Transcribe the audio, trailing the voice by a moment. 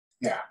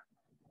Yeah,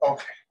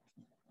 okay.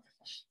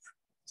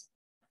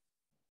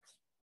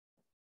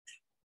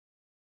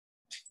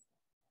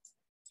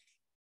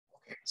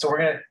 So we're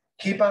going to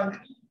keep on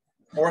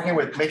working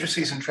with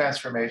matrices and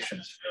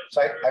transformations.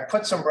 So I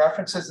put some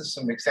references and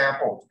some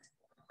example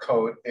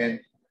code in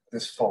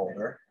this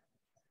folder.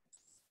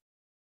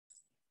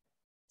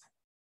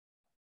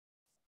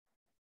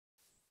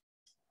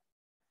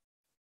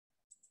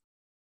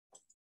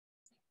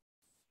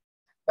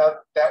 Now,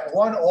 that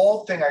one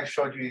old thing I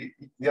showed you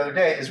the other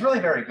day is really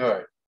very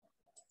good.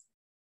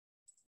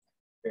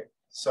 Okay,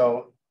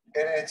 so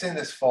it's in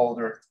this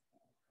folder,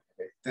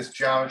 this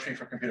geometry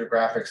for computer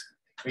graphics.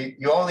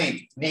 You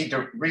only need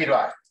to read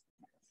about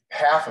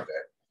half of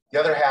it. The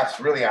other half's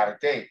really out of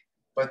date.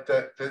 But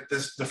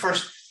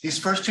these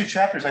first two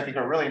chapters I think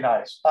are really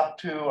nice. Up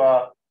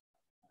to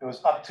it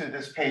was up to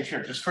this page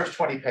here, just first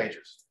 20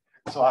 pages.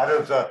 So out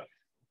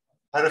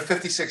of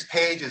 56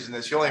 pages in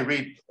this, you only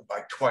read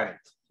like 20.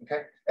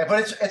 Okay,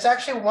 but it's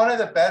actually one of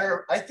the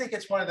better. I think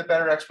it's one of the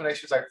better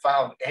explanations I've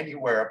found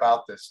anywhere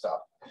about this stuff.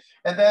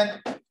 And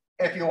then,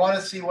 if you want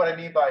to see what I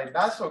mean by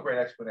not so great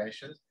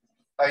explanations,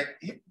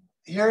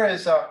 here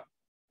is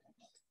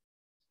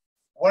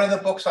one of the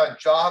books on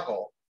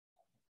Joggle.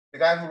 The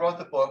guy who wrote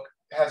the book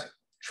has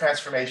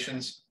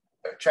transformations,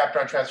 a chapter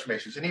on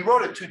transformations, and he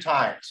wrote it 2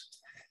 times.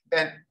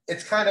 And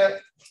it's kind of,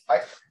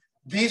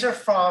 these are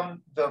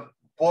from the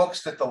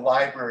books that the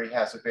library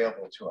has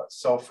available to us.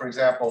 So, for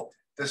example,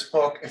 this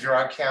book, if you're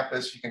on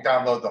campus, you can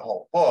download the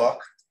whole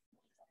book,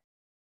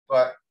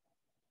 but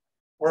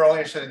we're only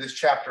interested in this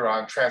chapter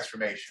on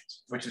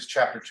transformations, which is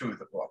chapter 2 of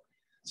the book.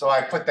 So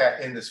I put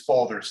that in this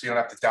folder so you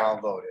don't have to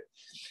download it.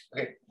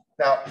 Okay,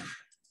 now,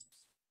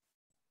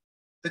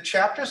 the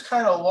chapter's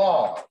kind of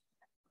long.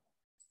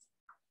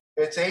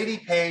 It's 80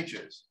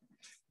 pages.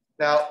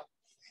 Now,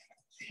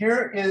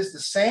 here is the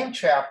same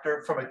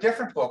chapter from a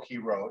different book he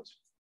wrote.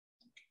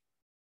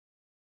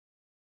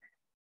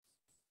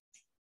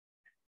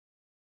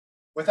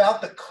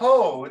 Without the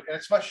code, and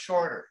it's much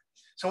shorter.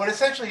 So what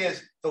essentially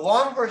is, the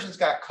long version's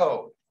got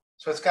code.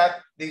 So it's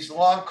got these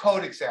long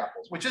code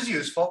examples, which is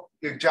useful,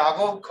 your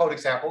Joggle code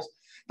examples.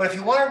 But if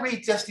you want to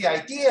read just the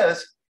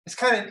ideas, it's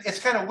kind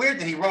of weird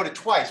that he wrote it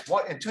twice,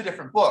 in 2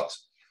 different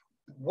books.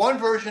 One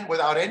version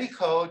without any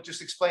code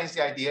just explains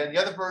the idea, and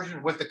the other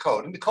version with the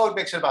code. And the code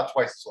makes it about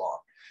twice as long.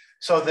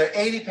 So the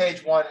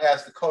 80-page one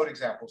has the code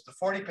examples. The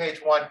 40-page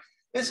one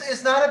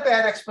is not a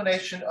bad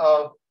explanation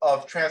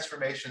of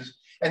transformations.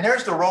 And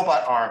there's the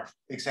robot arm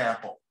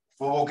example.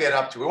 We'll get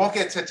up to. We won't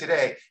get to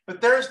today,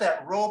 but there's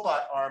that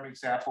robot arm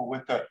example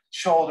with the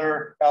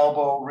shoulder,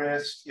 elbow,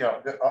 wrist,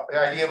 the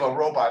idea of a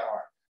robot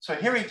arm. So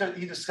here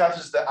he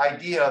discusses the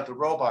idea of the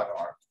robot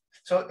arm.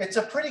 So it's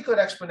a pretty good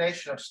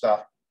explanation of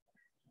stuff.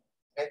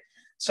 Okay.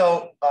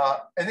 So,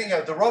 and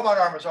then, the robot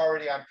arm is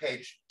already on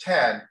page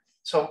 10.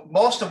 So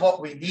most of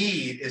what we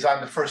need is on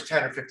the first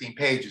 10 or 15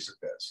 pages of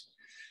this.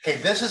 Okay,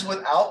 this is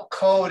without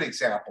code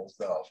examples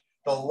though.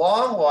 The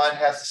long one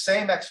has the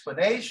same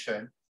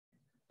explanation,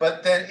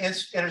 but then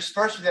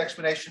interspersed with the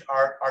explanation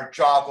are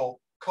Joggle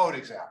code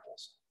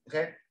examples,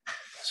 okay?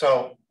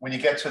 So when you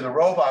get to the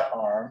robot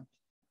arm,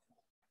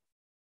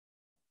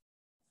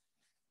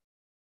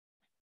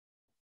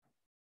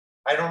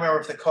 I don't remember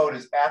if the code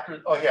is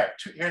after, oh yeah,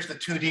 here's the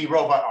 2D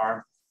robot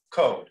arm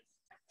code.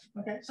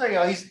 Okay, so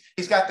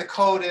he's got the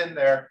code in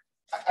there.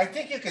 I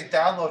think you can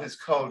download his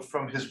code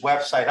from his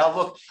website. I'll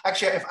look,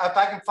 actually, if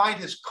I can find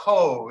his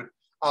code,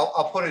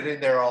 I'll put it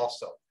in there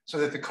also so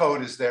that the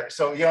code is there.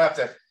 So you don't have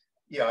to,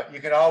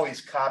 you can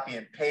always copy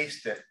and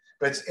paste it,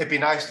 but it'd be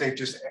nice to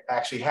just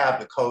actually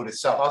have the code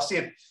itself. I'll see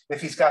if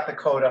he's got the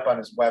code up on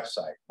his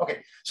website.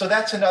 Okay, so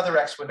that's another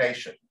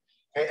explanation.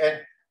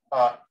 Okay,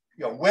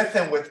 and with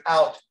and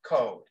without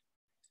code.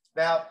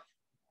 Now,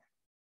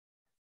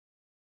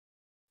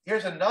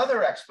 here's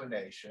another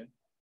explanation,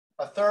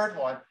 a third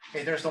one.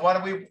 Okay, there's the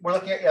one we were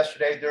looking at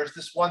yesterday. There's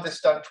this one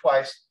that's done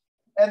twice.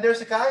 And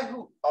there's a guy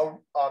who,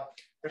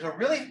 there's a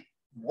really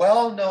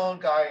well-known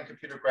guy in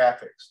computer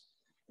graphics.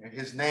 And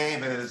his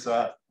name is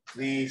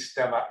Lee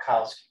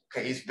Stemakowski.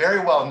 Okay, he's very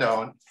well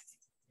known.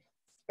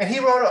 And he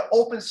wrote an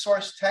open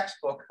source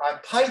textbook on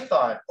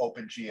Python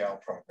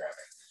OpenGL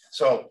programming.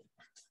 So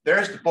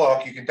there's the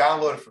book. You can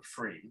download it for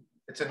free.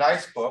 It's a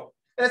nice book.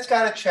 And it's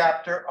got a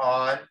chapter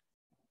on,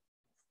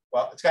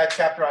 it's got a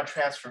chapter on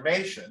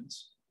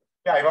transformations.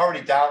 Yeah, I've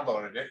already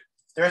downloaded it.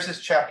 There's this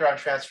chapter on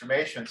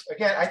transformations.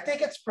 Again, I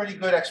think it's pretty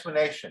good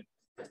explanation.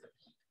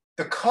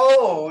 The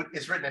code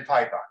is written in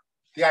Python.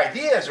 The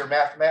ideas are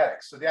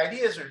mathematics. So the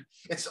ideas are,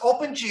 it's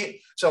OpenGL.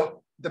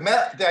 So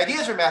the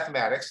ideas are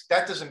mathematics.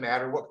 That doesn't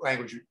matter what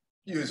language you're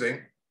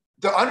using.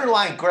 The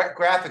underlying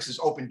graphics is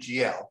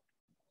OpenGL.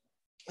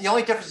 The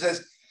only difference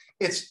is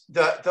it's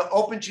the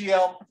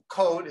OpenGL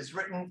code is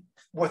written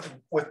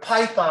with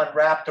Python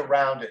wrapped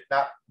around it,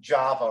 not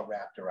Java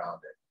wrapped around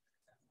it.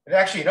 And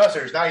actually, notice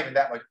there's not even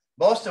that much.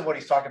 Most of what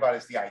he's talking about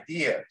is the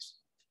ideas.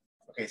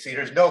 Okay, see,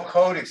 there's no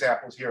code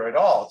examples here at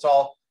all. It's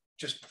all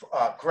just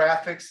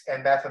graphics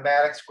and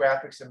mathematics,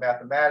 graphics and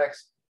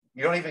mathematics.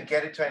 You don't even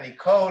get into any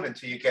code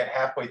until you get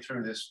halfway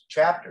through this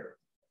chapter.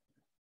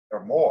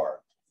 or more.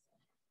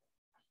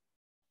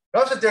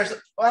 Notice that there's,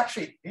 well,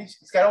 actually, he's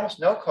got almost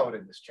no code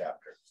in this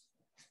chapter.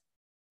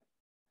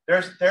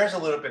 There's a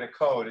little bit of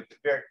code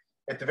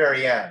at the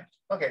very end.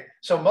 Okay,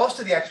 so most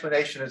of the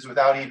explanation is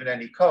without even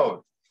any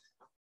code.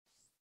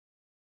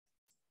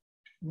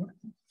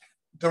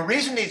 The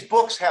reason these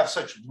books have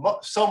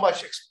so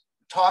much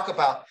talk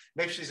about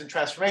matrices and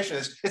transformation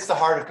is it's the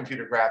heart of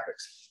computer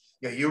graphics.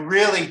 Yeah, you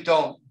really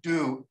don't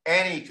do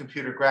any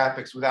computer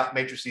graphics without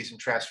matrices and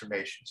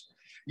transformations.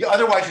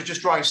 Otherwise, you're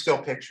just drawing still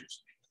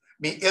pictures.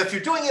 I mean, if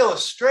you're doing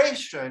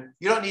illustration,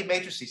 you don't need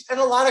matrices. And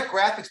a lot of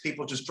graphics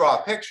people just draw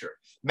a picture.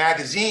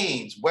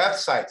 Magazines,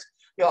 websites,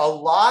 a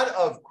lot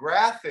of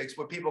graphics,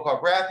 what people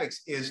call graphics,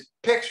 is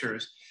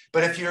pictures.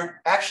 But if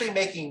you're actually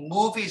making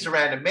movies or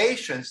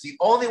animations, the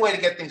only way to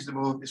get things to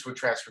move is with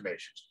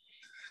transformations.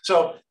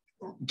 So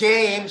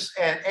games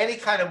and any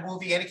kind of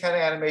movie, any kind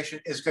of animation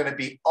is going to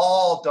be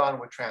all done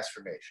with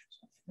transformations.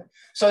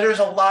 So there's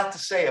a lot to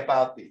say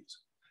about these.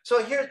 So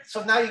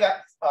now you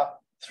got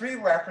 3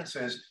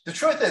 references. The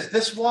truth is,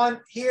 this one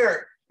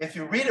here, if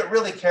you read it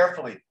really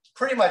carefully,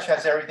 pretty much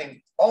has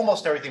everything,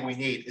 almost everything we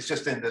need. It's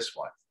just in this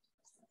one.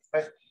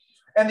 Right?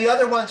 And the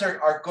other ones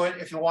are good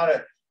if you want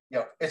to,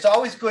 it's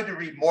always good to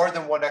read more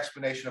than one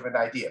explanation of an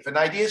idea. If an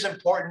idea is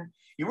important,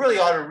 you really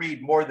ought to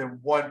read more than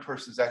one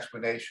person's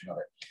explanation of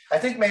it. I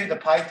think maybe the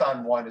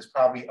Python one is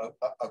probably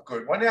a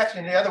good one.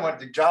 Actually, the other one,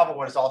 the Java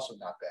one, is also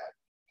not bad.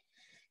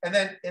 And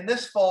then in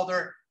this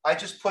folder, I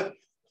just put,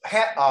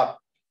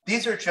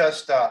 these are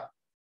just, I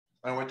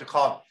don't know what to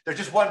call them. They're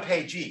just 1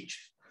 page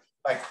each.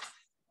 Like,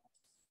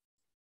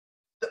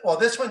 well,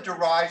 this one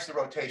derives the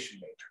rotation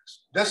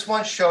matrix. This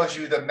one shows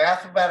you the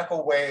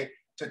mathematical way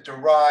to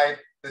derive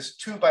this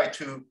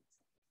 2x2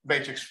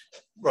 matrix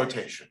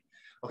rotation.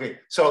 Okay,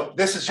 so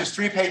this is just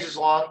 3 pages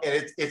long,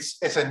 and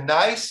it's a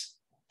nice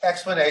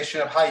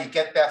explanation of how you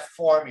get that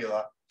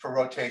formula for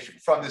rotation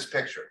from this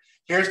picture.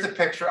 Here's the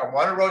picture. I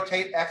want to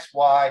rotate x,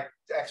 y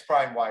to x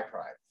prime, y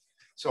prime.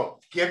 So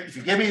if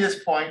you give me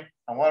this point,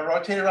 I want to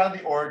rotate around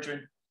the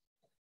origin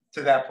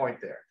to that point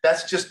there.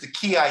 That's just the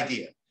key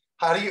idea.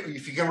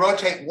 If you can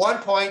rotate one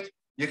point,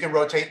 you can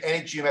rotate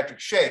any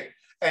geometric shape.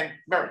 And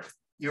remember,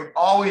 you're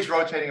always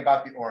rotating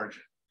about the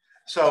origin.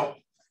 So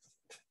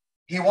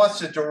he wants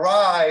to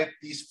derive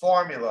these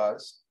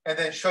formulas and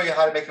then show you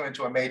how to make them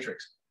into a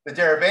matrix. The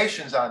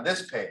derivation's on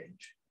this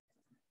page.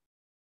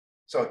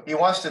 So he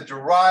wants to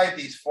derive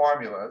these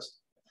formulas.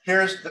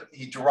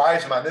 He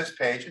derives them on this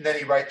page, and then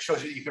he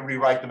shows you can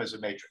rewrite them as a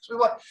matrix.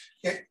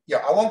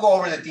 I won't go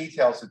over the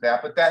details of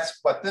that, but that's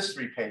what this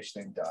 3-page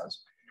thing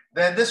does.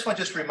 Then this one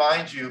just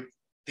reminds you,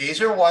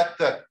 these are what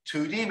the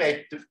 2D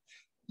matrix,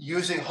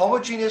 using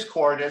homogeneous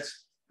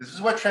coordinates. This is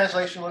what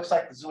translation looks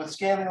like. This is what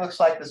scaling looks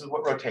like. This is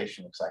what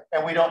rotation looks like.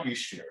 And we don't use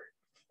shearing.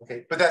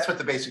 Okay, but that's what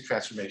the basic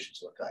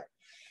transformations look like.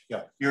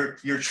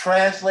 You're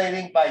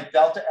translating by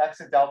delta x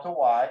and delta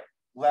y,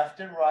 left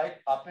and right,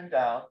 up and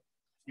down.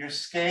 You're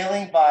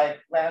scaling by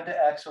lambda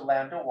x or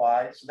lambda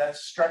y. So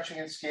that's stretching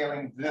and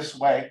scaling this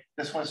way.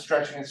 This one's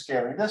stretching and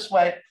scaling this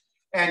way.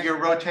 And you're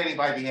rotating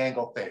by the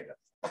angle theta.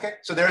 Okay,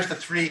 so there's the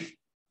three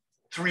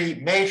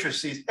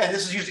matrices. And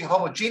this is using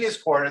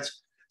homogeneous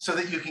coordinates so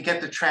that you can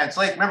get the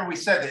translation. Remember, we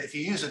said that if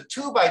you use a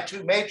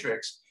 2x2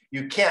 matrix,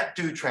 you can't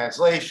do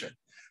translation.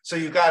 So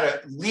you got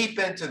to leap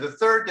into the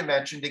 3rd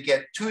dimension to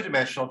get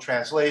 2-dimensional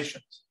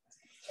translations.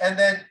 And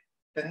then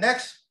the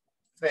next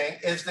thing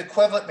is the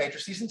equivalent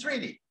matrices in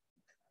 3D.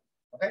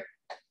 Okay.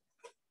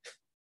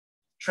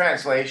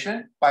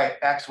 Translation by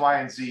x, y,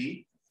 and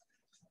z.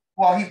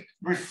 Well,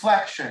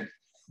 reflection.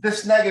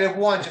 This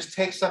 -1 just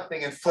takes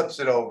something and flips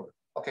it over.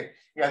 Okay,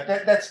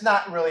 that's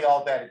not really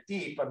all that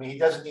deep. I mean, he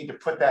doesn't need to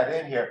put that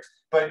in here.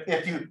 But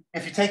if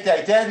you take the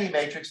identity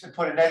matrix and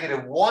put a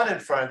 -1 in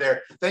front of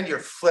there, then you're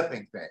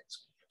flipping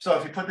things. So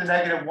if you put the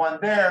 -1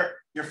 there,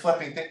 you're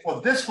flipping things. Well,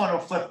 this one will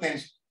flip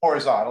things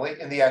horizontally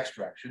in the x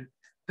direction.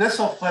 This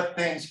will flip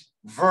things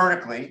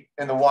vertically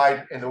in the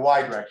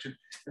y direction.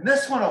 And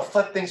this one will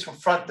flip things from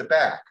front to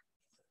back.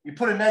 You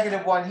put a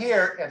 -1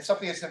 here, and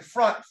something that's in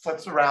front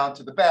flips around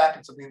to the back,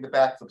 and something in the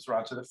back flips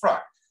around to the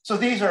front. So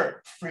these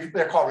are,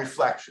 they're called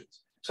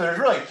reflections. So there's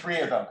really 3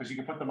 of them, because you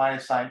can put the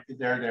minus sign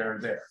there,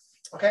 there.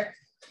 Okay?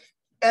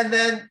 And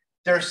then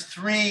there's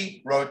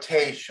 3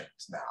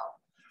 rotations now.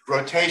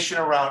 Rotation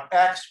around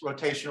x,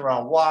 rotation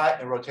around y,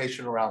 and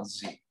rotation around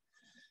z.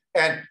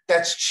 And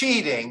that's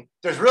cheating.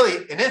 There's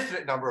really an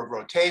infinite number of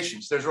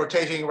rotations. There's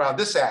rotating around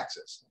this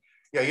axis.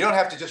 You don't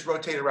have to just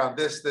rotate around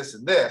this, this,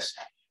 and this,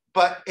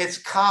 but it's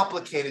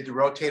complicated to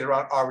rotate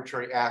around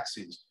arbitrary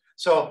axes.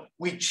 So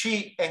we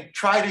cheat and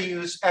try to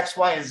use x,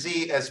 y, and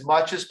z as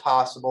much as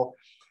possible.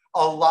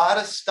 A lot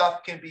of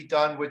stuff can be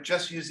done with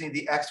just using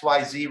the x,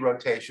 y, z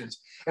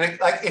rotations. And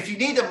like if you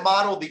need to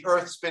model the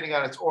Earth spinning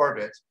on its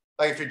orbit,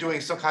 like if you're doing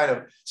some kind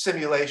of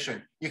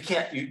simulation,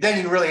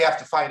 then you really have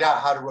to find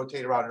out how to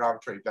rotate around an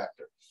arbitrary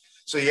vector.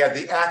 So you have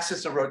the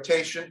axis of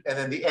rotation, and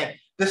then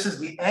this is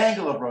the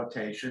angle of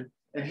rotation.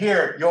 And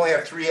here you only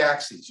have 3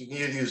 axes. You can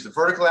either use the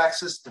vertical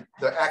axis,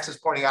 the axis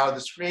pointing out of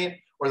the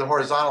screen, or the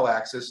horizontal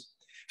axis.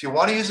 If you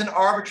want to use an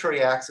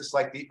arbitrary axis,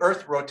 like the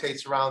Earth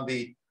rotates around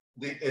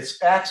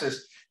its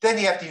axis, then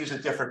you have to use a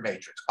different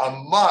matrix, a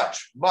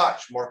much,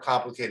 much more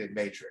complicated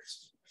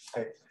matrix.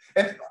 Okay.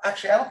 And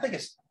actually, I don't think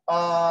it's,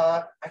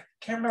 I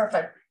can't remember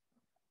if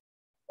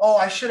oh,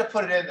 I should have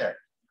put it in there.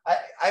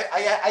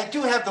 I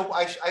do have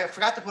I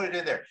forgot to put it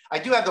in there. I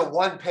do have the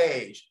one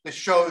page that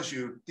shows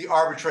you the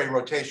arbitrary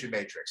rotation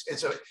matrix.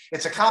 It's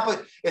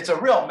a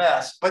real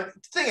mess, but the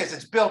thing is,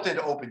 it's built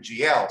into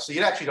OpenGL, so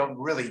you actually don't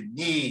really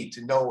need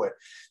to know it.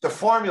 The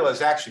formula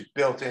is actually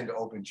built into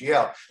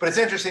OpenGL, but it's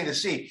interesting to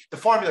see the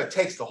formula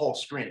takes the whole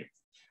screen.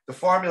 The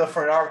formula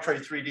for an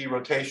arbitrary 3D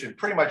rotation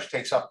pretty much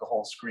takes up the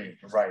whole screen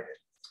to write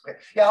it. Okay.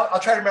 Yeah, I'll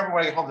try to remember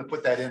when I get home to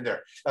put that in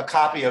there. A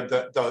copy of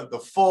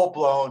the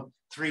full-blown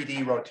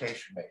 3D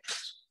rotation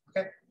matrix.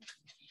 Okay.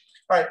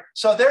 All right.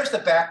 So there's the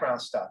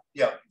background stuff.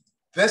 Yeah.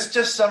 This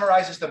just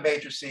summarizes the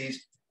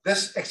matrices.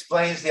 This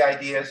explains the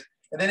ideas.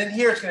 And then in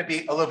here, it's going to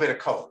be a little bit of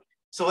code.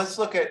 So let's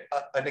look at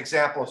an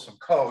example of some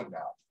code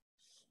now.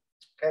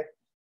 Okay.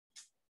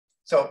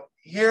 So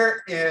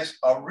here is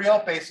a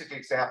real basic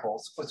example.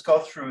 Let's go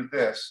through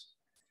this.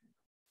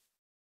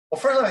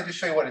 Well, first, let me just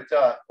show you what it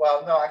does.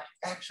 Well, no, I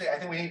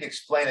think we need to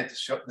explain it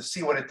to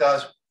see what it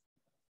does.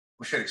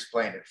 We should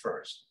explain it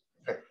first.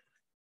 Okay.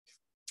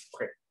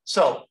 Okay.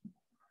 So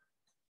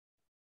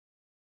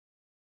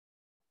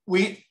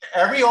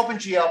every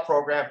OpenGL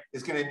program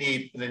is going to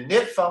need an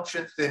init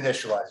function that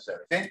initializes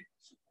everything,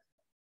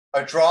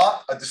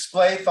 a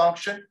display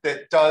function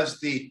that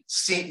does the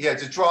scene,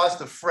 that draws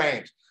the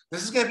frames.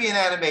 This is going to be an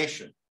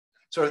animation.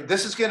 So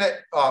this is going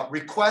to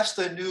request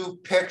a new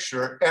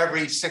picture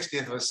every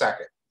 60th of a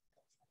second.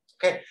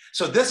 Okay,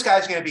 so this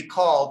guy's going to be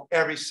called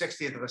every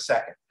 60th of a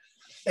second.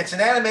 It's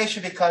an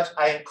animation because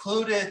I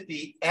included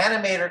the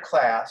animator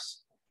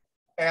class,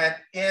 and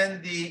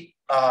in the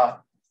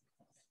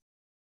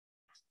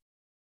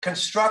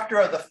constructor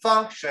of the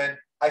function,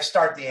 I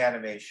start the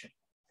animation.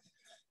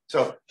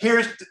 So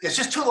it's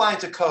just 2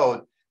 lines of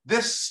code.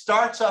 This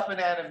starts up an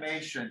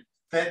animation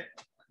that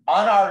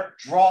on our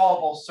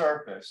drawable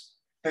surface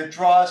that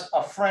draws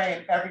a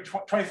frame every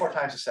 24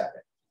 times a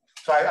second.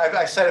 So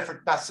I set it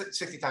for not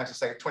 60 times a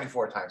second,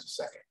 24 times a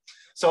second.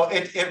 So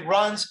it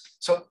runs,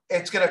 so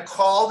it's going to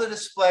call the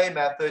display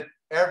method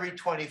every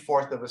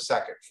 24th of a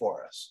second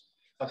for us.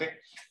 Okay.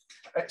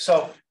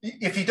 So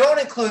if you don't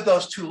include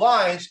those 2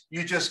 lines,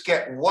 you just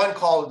get one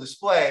call to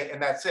display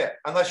and that's it,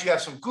 unless you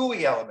have some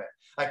GUI element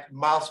like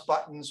mouse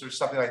buttons or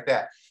something like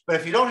that. But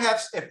if you don't have,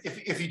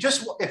 if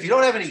you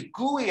don't have any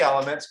GUI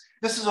elements,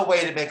 this is a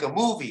way to make a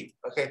movie.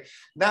 Okay.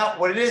 Now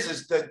what it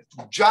is the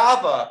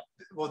Java.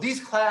 Well, these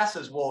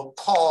classes will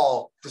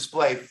call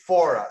display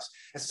for us.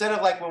 Instead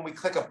of like when we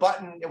click a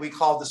button and we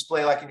call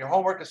display, like in your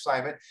homework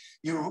assignment,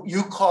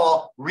 you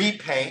call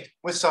repaint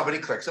when somebody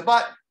clicks a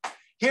button.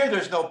 Here,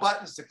 there's no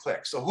buttons to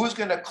click. So who's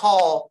going to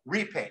call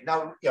repaint?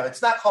 Now,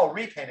 it's not called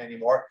repaint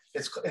anymore.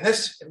 It's in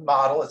this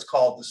model, it's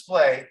called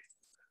display.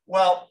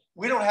 Well,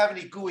 we don't have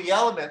any GUI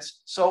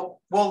elements, so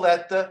we'll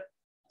let the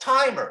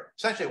timer,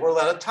 essentially, we'll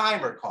let a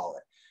timer call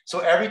it. So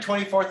every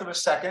 24th of a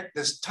second,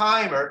 this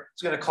timer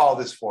is going to call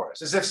this for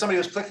us, as if somebody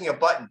was clicking a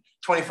button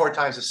 24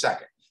 times a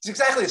second. It's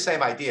exactly the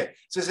same idea.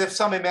 It's as if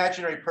some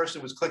imaginary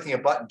person was clicking a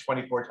button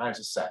 24 times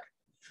a second.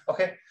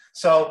 Okay,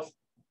 so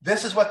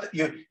this is what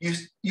you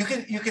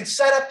can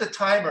set up the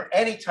timer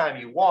anytime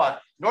you want.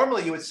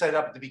 Normally, you would set it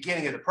up at the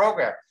beginning of the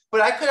program,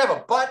 but I could have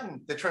a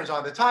button that turns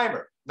on the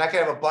timer, and I could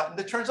have a button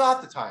that turns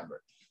off the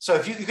timer. So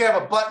if you could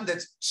have a button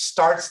that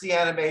starts the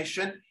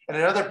animation and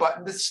another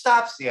button that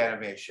stops the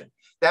animation.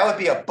 That would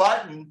be a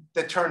button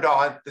that turned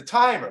on the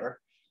timer.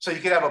 So you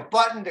could have a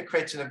button that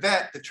creates an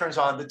event that turns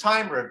on the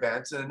timer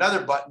events and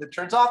another button that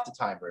turns off the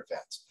timer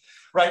events.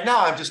 Right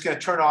now, I'm just going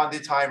to turn on the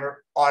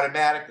timer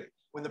automatically.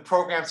 When the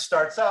program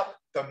starts up,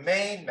 the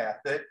main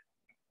method,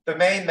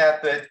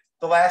 the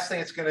last thing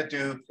it's going to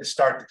do is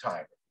start the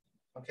timer.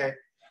 Okay,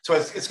 so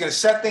it's going to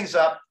set things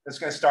up. It's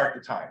going to start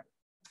the timer.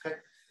 Okay.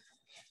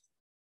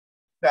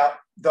 Now,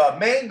 the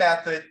main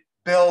method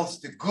builds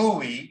the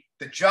GUI,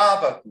 the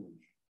Java GUI.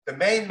 The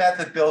main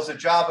method builds a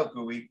Java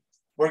GUI.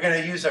 We're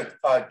going to use a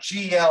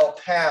GL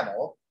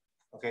panel.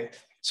 Okay,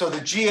 so the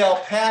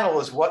GL panel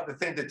is what the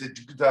thing that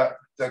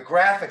the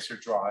graphics are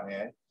drawn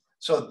in.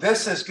 So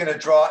this is going to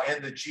draw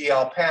in the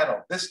GL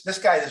panel. This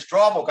guy, this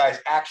drawable guy, is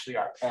actually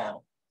our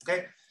panel.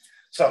 Okay,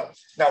 so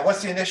now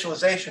what's the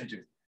initialization do?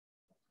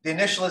 The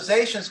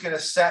initialization is going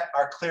to set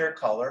our clear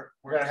color.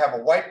 We're going to have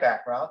a white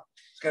background.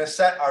 It's going to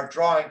set our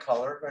drawing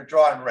color. We're going to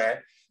draw in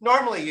red.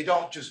 Normally, you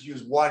don't just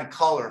use one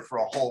color for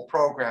a whole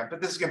program,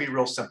 but this is going to be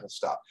real simple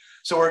stuff.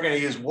 So we're going to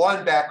use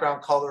one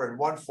background color and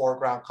one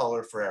foreground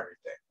color for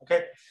everything.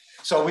 Okay,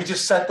 so we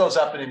just set those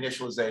up in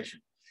initialization.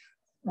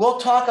 We'll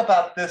talk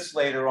about this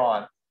later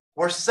on.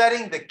 We're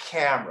setting the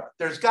camera.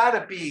 There's got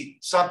to be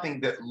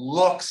something that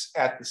looks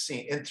at the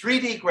scene. In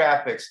 3D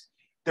graphics,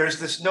 there's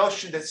this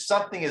notion that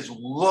something is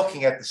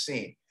looking at the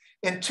scene.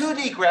 In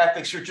 2D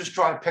graphics, you're just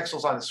drawing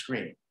pixels on the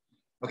screen.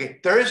 Okay,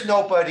 there's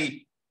no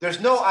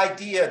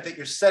idea that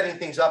you're setting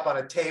things up on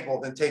a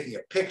table then taking a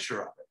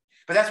picture of it.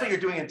 But that's what you're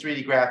doing in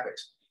 3D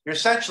graphics. You're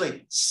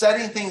essentially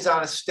setting things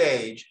on a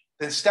stage,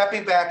 then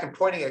stepping back and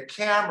pointing a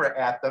camera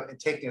at them and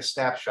taking a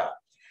snapshot.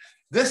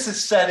 This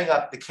is setting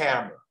up the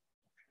camera.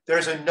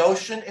 There's a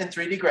notion in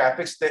 3D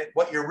graphics that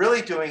what you're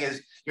really doing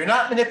is you're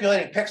not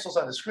manipulating pixels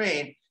on the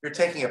screen, you're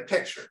taking a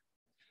picture.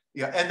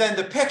 Yeah, and then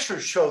the picture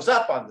shows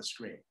up on the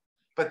screen.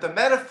 But the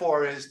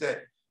metaphor is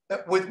that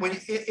when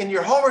in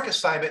your homework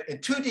assignment in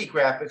 2D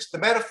graphics, the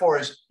metaphor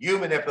is you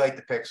manipulate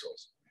the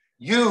pixels.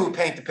 You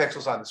paint the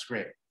pixels on the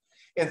screen.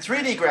 In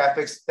 3D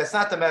graphics, that's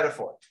not the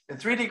metaphor. In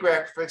 3D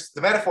graphics,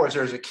 the metaphor is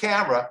there's a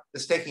camera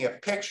that's taking a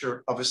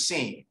picture of a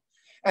scene.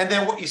 And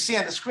then what you see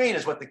on the screen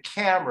is what the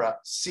camera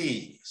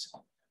sees.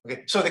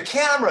 Okay, so the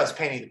camera is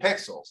painting the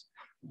pixels.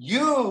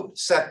 You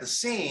set the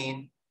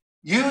scene,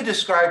 you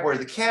describe where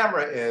the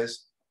camera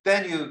is,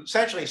 then you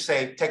essentially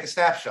say, take a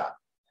snapshot.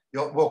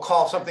 We'll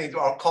call something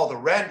called the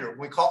render. When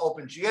we call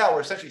OpenGL,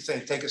 we're essentially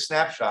saying, take a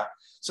snapshot.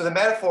 So the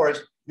metaphor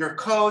is your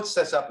code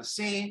sets up a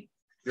scene,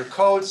 your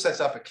code sets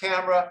up a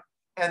camera,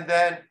 and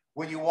then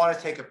when you want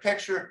to take a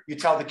picture, you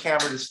tell the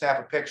camera to snap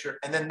a picture,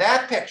 and then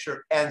that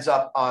picture ends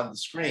up on the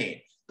screen.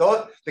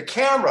 The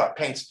camera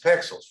paints the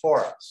pixels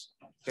for us.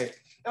 Okay?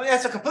 I mean,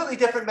 that's a completely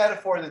different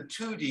metaphor than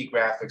 2D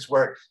graphics,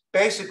 where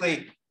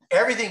basically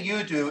everything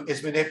you do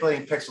is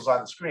manipulating pixels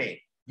on the screen.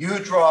 You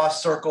draw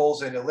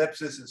circles and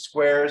ellipses and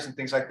squares and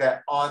things like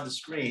that on the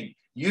screen.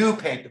 You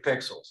paint the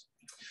pixels.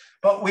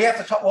 But we have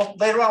to talk, well,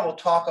 later on we'll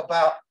talk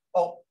about,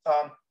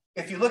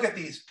 if you look at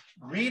these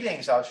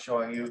readings I was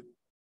showing you,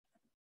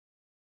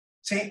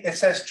 see, it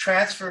says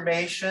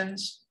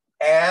transformations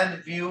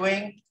and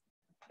viewing.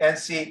 And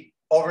see,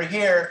 over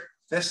here,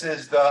 this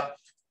is the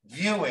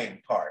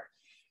viewing part.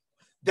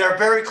 They're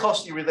very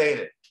closely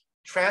related.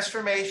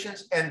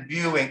 Transformations and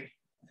viewing.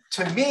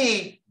 To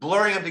me,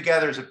 blurring them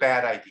together is a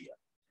bad idea.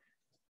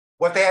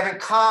 What they have in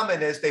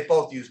common is they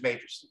both use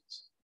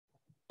matrices,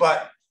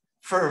 but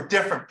for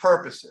different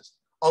purposes.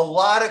 A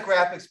lot of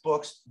graphics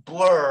books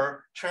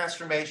blur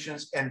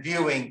transformations and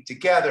viewing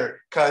together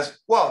because,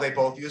 well, they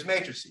both use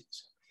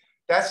matrices.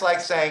 That's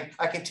like saying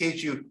I can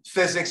teach you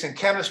physics and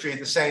chemistry at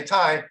the same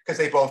time because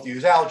they both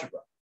use algebra.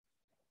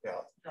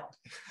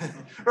 Yeah.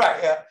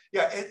 Right,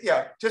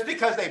 yeah. Just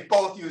because they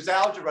both use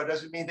algebra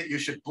doesn't mean that you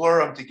should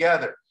blur them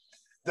together.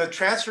 The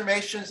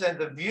transformations and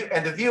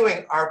the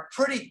viewing are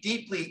pretty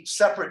deeply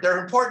separate.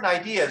 They're important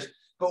ideas,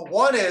 but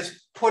one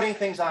is putting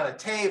things on a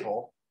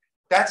table.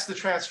 That's the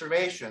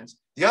transformations.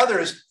 The other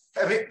is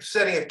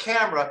setting a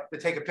camera to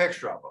take a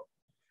picture of them.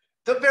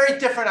 They're very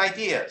different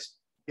ideas.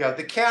 You know,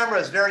 the camera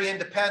is very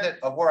independent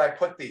of where I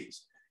put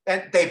these.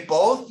 And they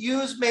both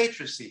use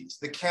matrices.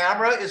 The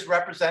camera is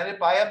represented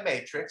by a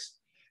matrix,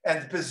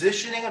 and the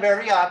positioning of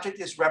every object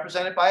is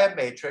represented by a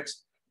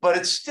matrix. But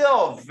it's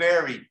still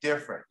very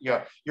different. You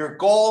know, your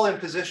goal in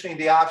positioning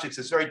the objects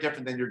is very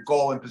different than your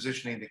goal in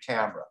positioning the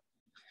camera.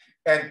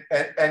 And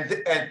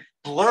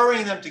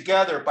blurring them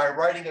together by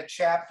writing a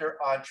chapter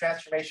on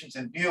transformations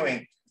and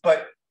viewing,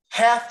 but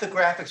half the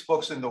graphics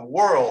books in the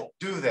world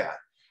do that.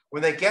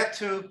 When they get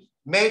to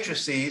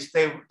matrices,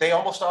 they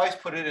almost always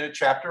put it in a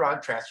chapter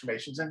on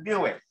transformations and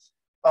viewing.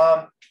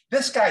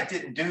 This guy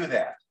didn't do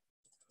that.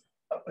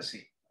 Let's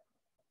see.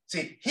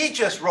 See, he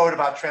just wrote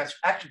about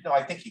actually, no,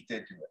 I think he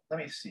did do it. Let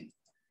me see.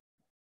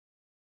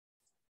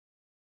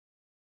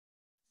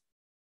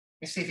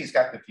 Let me see if he's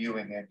got the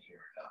viewing in here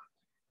or not.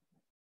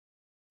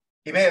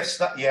 He may have,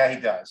 yeah, he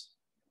does.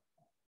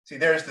 See,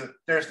 there's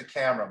the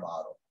camera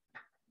model.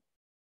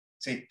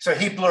 See, so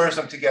he blurs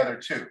them together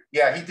too.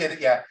 Yeah, he did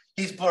it, yeah.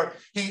 He's blurred,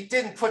 he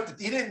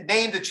didn't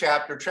name the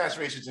chapter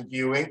transformations and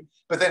viewing,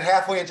 but then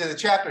halfway into the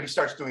chapter, he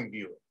starts doing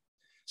viewing.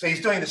 So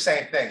he's doing the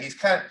same thing. He's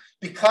kind of,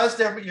 because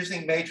they're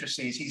using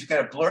matrices, he's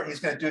going to blur, he's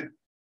going to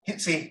do,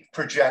 see,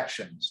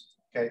 projections,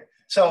 okay?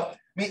 So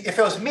if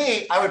it was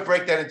me, I would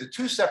break that into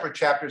two separate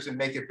chapters and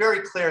make it very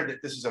clear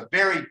that this is a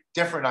very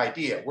different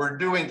idea. We're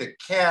doing the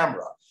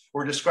camera.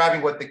 We're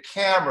describing what the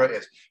camera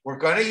is. We're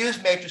going to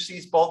use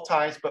matrices both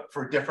times, but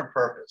for a different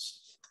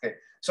purpose, okay?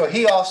 So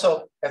he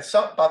also, at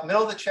about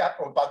middle of the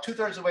chapter, or about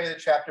 2/3 of the way of the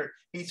chapter,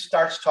 he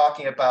starts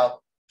talking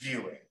about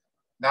viewing,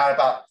 not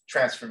about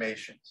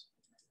transformations.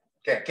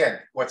 Okay, again,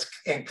 what's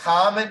in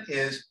common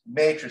is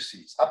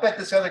matrices. I'll bet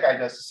this other guy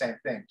does the same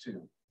thing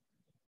too.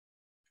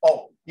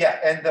 Oh, yeah,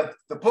 and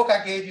the book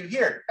I gave you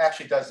here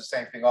actually does the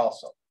same thing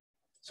also.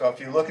 So if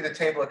you look at the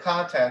table of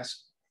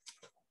contents,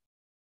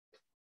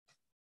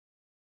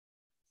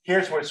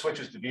 here's where it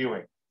switches to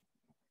viewing.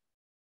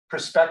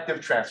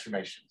 Perspective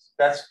transformations.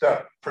 That's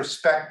the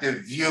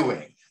perspective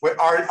viewing. What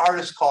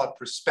artists call it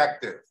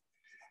perspective.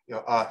 You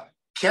know,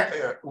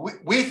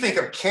 we think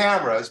of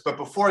cameras, but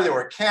before there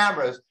were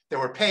cameras, there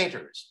were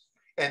painters.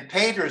 And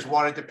painters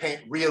wanted to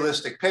paint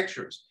realistic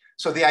pictures.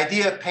 So the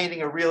idea of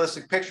painting a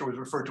realistic picture was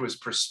referred to as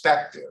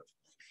perspective.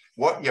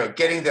 What, you know,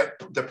 getting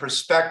the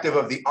perspective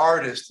of the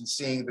artist and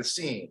seeing the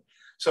scene.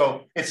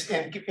 So it's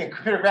in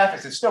computer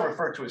graphics, it's still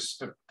referred to as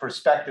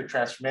perspective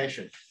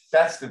transformation.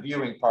 That's the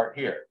viewing part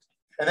here.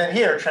 And then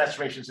here,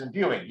 transformations and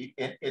viewing.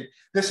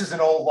 This is an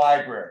old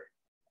library.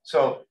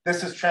 So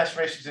this is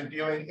transformations in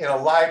viewing in a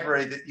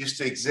library that used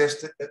to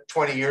exist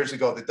 20 years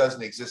ago that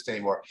doesn't exist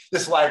anymore.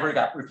 This library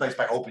got replaced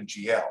by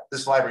OpenGL.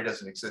 This library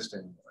doesn't exist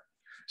anymore.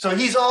 So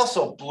he's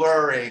also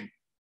blurring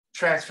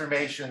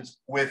transformations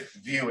with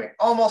viewing.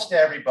 Almost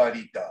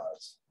everybody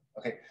does.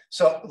 Okay,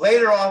 so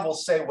later on we'll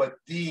say what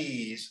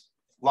these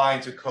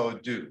lines of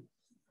code do.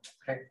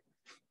 Okay.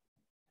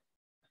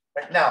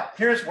 Now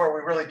here's where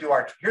we really do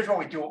our. Here's what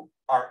we do.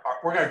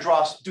 We're going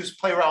to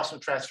play around with some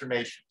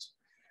transformations.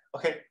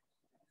 Okay.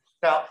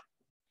 Now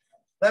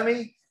let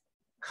me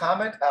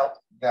comment out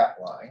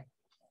that line.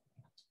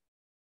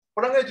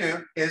 What I'm going to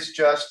do is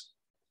just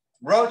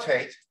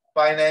rotate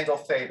by an angle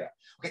theta.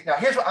 Okay. Now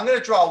here's what I'm going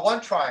to draw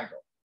one triangle.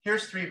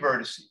 Here's 3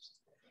 vertices.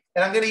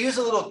 And I'm going to use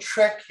a little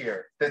trick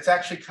here that's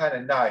actually kind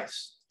of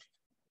nice.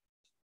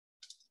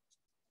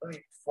 Let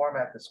me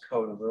format this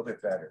code a little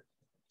bit better.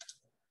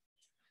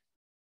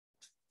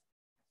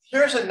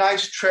 Here's a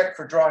nice trick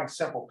for drawing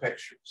simple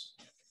pictures,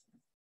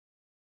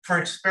 for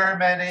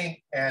experimenting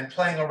and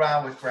playing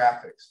around with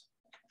graphics.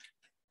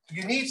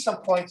 You need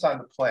some points on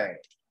the plane.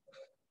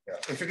 Yeah.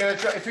 If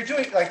you're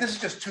doing, like, this is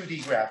just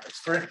 2D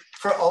graphics.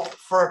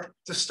 For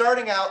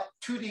starting out,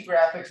 2D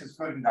graphics is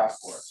good enough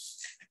for us.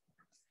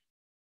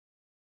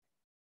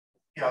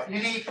 You know,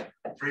 you need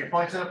 3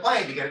 points in a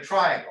plane to get a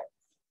triangle.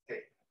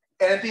 Okay.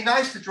 And it'd be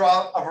nice to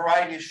draw a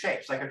variety of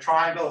shapes, like a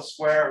triangle, a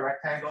square, a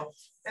rectangle.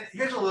 And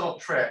here's a little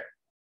trick.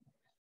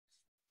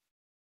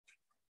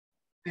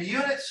 The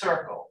unit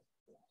circle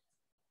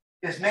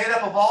is made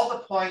up of all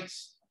the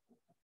points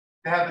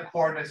that have the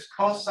coordinates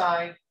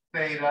cosine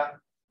theta,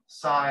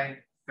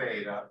 sine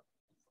theta,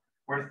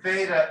 where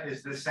theta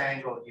is this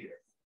angle here.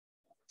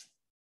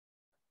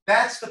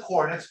 That's the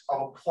coordinates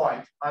of a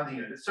point on the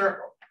unit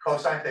circle.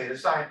 Cosine theta,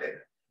 sine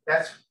theta.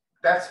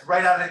 That's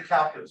right out of the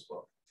calculus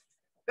book.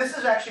 This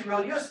is actually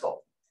real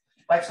useful.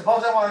 Like,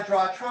 suppose I want to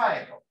draw a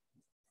triangle.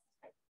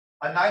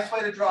 A nice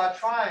way to draw a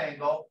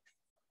triangle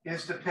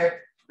is to pick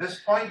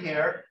this point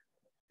here.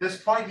 This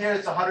point here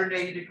is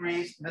 180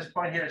 degrees, and this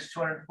point here is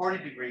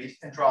 240 degrees,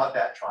 and draw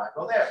that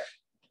triangle there.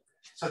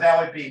 So that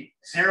would be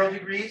 0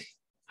 degrees,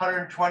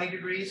 120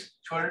 degrees,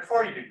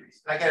 240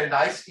 degrees. And I get a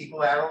nice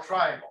equilateral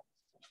triangle.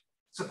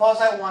 Suppose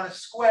I want a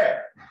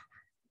square.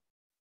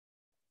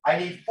 I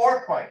need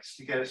 4 points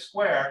to get a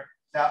square.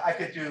 Now I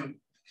could do,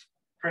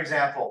 for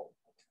example,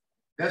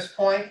 this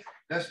point,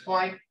 this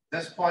point,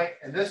 this point,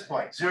 and this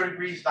point. 0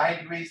 degrees,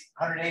 90 degrees,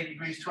 180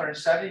 degrees,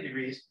 270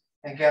 degrees,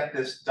 and get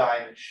this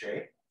diamond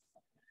shape.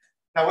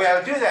 Now the way I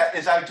would do that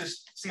is I would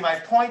just see my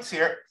points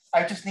here.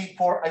 I just need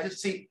 4, I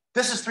just see,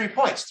 this is 3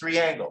 points, 3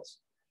 angles.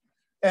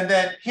 And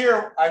then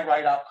here I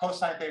write out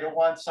cosine theta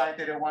 1, sine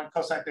theta 1,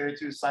 cosine theta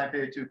 2, sine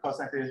theta 2,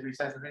 cosine theta 3,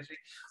 sine theta 3.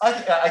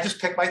 I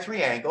just pick my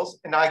 3 angles,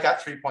 and now I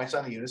got 3 points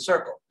on the unit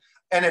circle.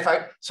 And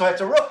so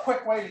it's a real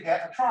quick way to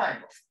get a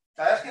triangle.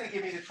 Now that's going to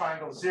give me the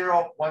triangle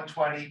 0,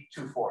 120,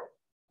 240.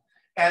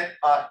 And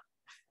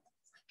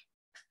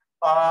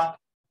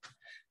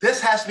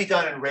this has to be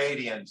done in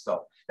radians,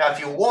 though. Now, if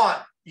you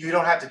want, you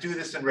don't have to do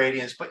this in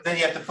radians, but then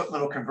you have to put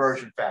little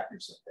conversion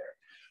factors in there.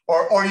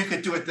 Or you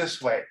could do it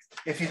this way.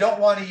 If you don't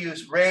want to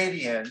use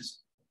radians,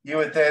 you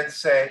would then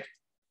say,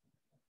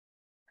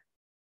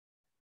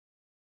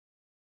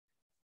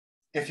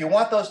 if you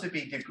want those to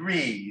be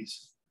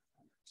degrees,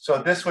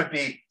 so this would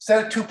be,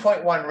 instead of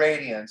 2.1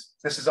 radians,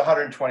 this is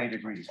 120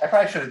 degrees. I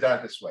probably should have done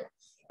it this way.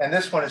 And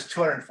this one is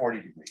 240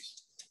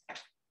 degrees.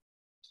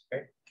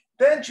 Okay.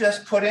 Then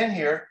just put in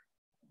here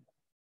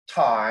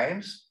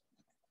times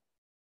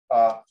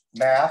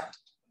math.pi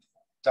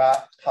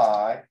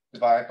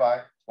divided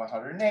by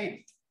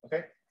 180.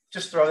 Okay,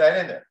 just throw that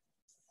in there.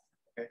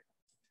 Okay.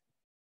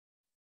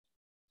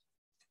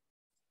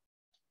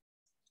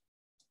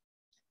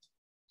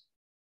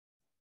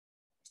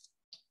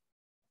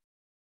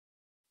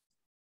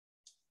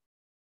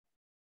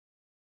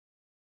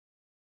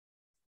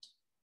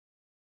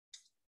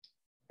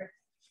 Okay.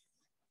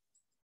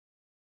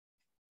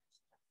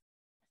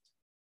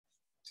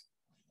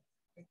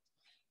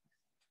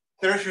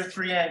 There's your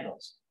 3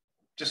 angles.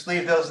 Just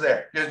leave those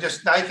there.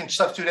 Now you can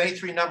substitute any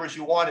 3 numbers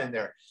you want in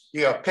there.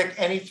 You know, pick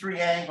any 3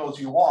 angles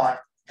you want,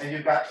 and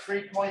you've got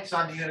 3 points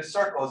on the unit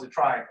circle as a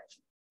triangle.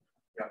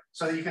 You know,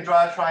 so that you can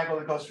draw a triangle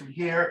that goes from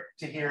here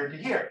to here to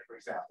here, for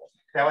example.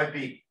 That would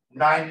be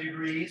 90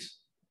 degrees,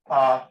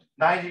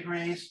 90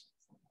 degrees,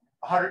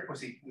 100,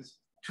 what's he,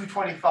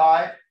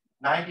 225,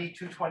 90,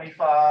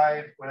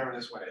 225, whatever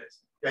this one is.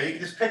 Yeah, you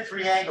can just pick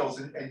 3 angles,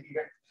 and you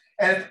get,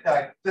 and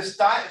this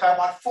die, if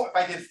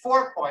I did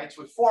 4 points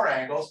with 4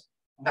 angles,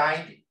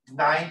 90,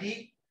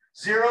 90,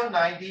 0,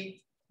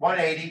 90,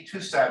 180,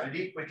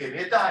 270 would give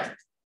you a diamond.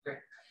 Okay.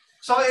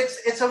 So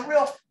it's a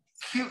real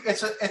cute,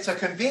 it's a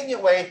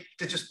convenient way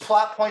to just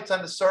plot points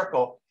on the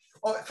circle.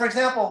 For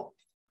example,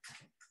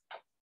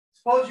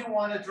 suppose you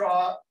want to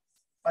draw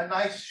a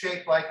nice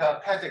shape like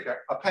a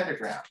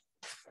pentagram.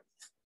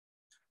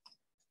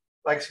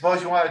 Like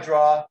suppose you want to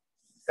draw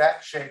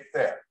that shape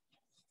there.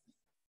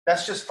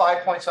 That's just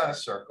 5 points on a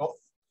circle.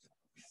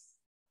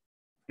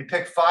 You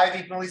pick 5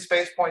 evenly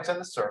spaced points on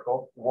the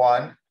circle.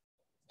 1,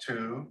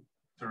 2,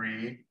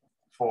 3,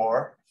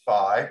 4,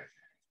 5.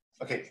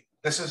 Okay,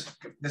 this is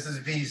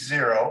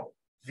V0,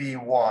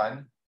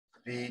 V1,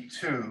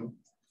 V2,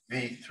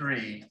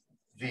 V3,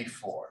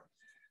 V4.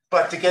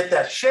 But to get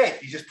that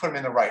shape, you just put them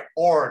in the right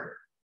order.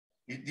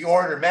 The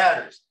order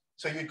matters.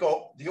 So you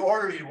go, the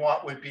order you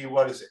want would be,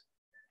 what is it?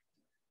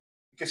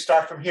 You can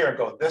start from here and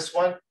go this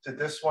one to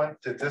this one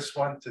to this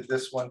one to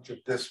this one to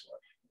this one.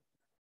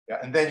 Yeah,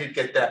 and then you'd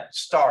get that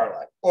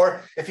star-like.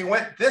 Or if you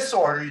went this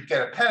order, you'd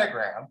get a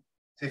pentagram.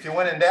 So if you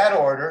went in that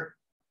order,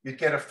 you'd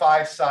get a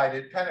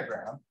 5-sided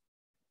pentagram.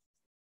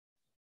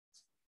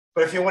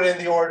 But if you went in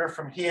the order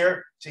from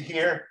here to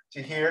here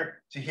to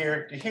here to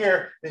here to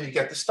here, then you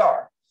get the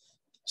star.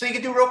 So you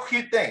can do real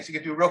cute things. You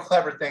can do real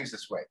clever things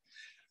this way.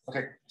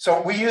 Okay,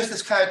 so we use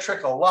this kind of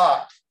trick a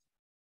lot.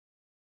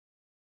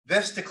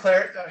 This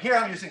here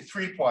I'm using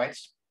 3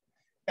 points,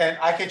 and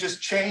I can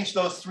just change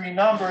those 3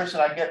 numbers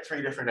and I get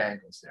 3 different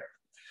angles there.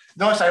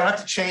 Notice I don't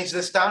have to change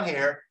this down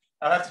here.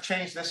 I don't have to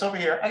change this over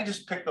here. I can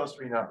just pick those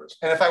 3 numbers.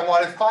 And if I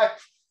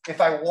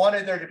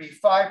wanted there to be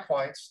 5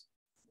 points,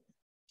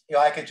 you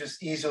know, I could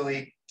just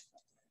easily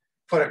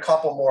put a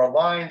couple more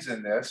lines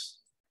in this.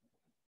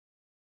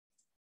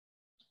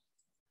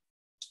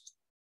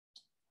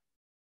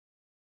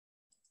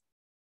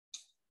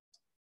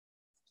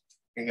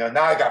 You know,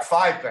 now I got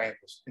 5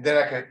 angles, and then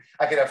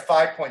I could have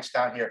 5 points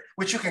down here,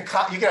 which you can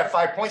have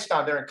 5 points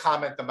down there and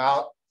comment them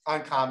out,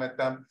 uncomment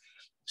them,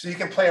 so you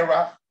can play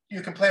around.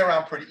 You can play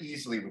around pretty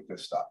easily with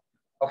this stuff.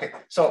 Okay,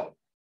 so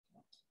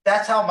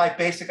that's how my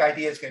basic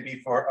idea is going to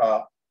be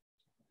for.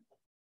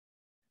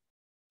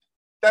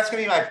 That's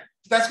going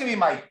to be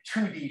my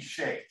 2D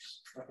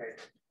shapes. Okay.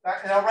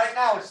 Now, right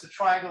now it's the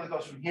triangle that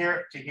goes from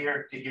here to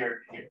here to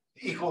here to here,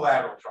 the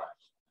equilateral triangle.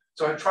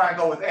 So a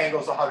triangle with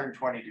angles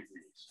 120 degrees.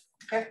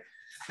 Okay.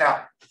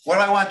 Now, what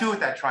do I want to do with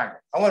that triangle?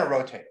 I want to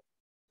rotate it.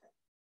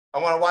 I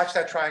want to watch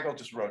that triangle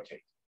just rotate.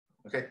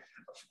 Okay.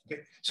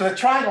 Okay. So the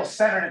triangle's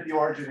centered at the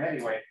origin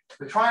anyway.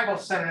 The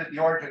triangle's centered at the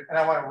origin, and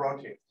I want to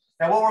rotate it.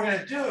 Now, what we're going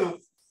to do,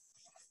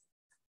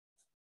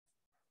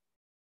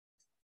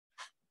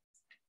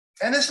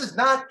 and this is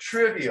not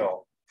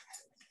trivial.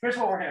 Here's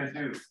what we're going to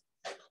do.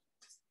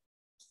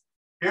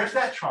 Here's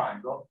that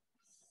triangle.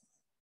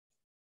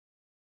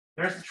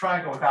 There's the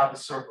triangle without the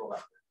circle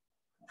left.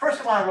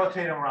 First, I want to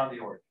rotate him around the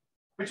origin,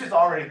 which is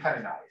already kind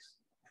of nice.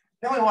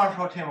 Then we want to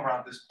rotate him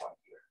around this point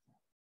here.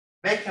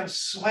 Make him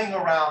swing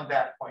around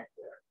that point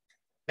there.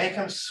 Make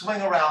him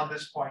swing around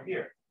this point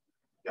here.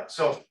 Yeah,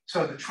 so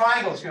the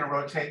triangle is going to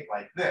rotate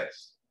like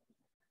this.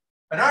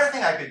 Another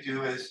thing I could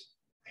do is,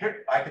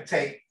 here I could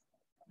take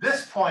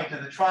this point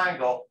of the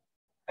triangle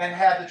and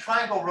have the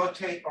triangle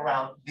rotate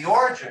around the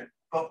origin,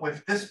 but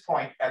with this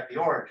point at the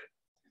origin.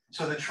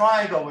 So the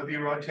triangle would be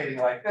rotating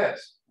like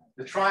this.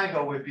 The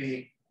triangle would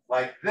be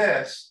like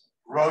this,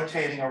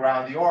 rotating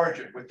around the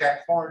origin with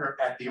that corner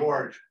at the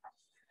origin.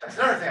 That's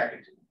another thing I can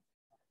do.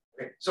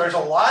 Okay. So there's a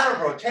lot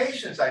of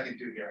rotations I can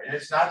do here, and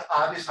it's not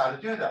obvious how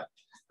to do them.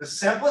 The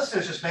simplest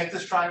is just make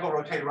this triangle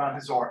rotate around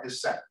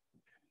his center.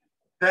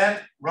 Then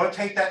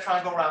rotate that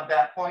triangle around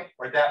that point,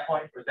 or that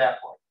point, or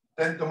that point.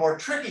 Then the more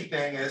tricky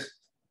thing is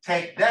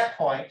take that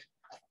point,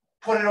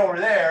 put it over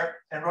there,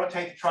 and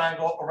rotate the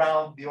triangle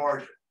around the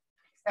origin.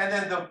 And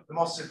then the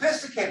most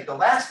sophisticated, the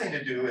last thing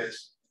to do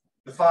is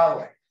the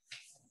following.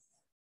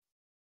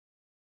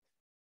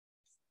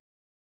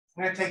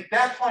 I'm going to take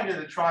that point of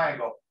the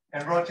triangle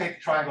and rotate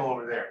the triangle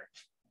over there.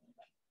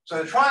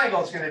 So the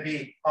triangle is going to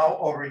be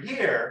over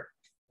here,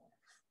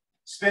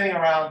 spinning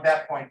around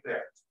that point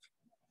there.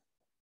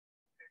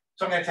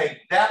 So I'm going to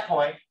take that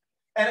point,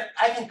 and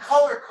I can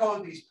color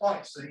code these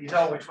points so that you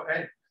know which one.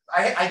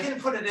 I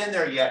didn't put it in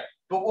there yet,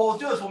 but what we'll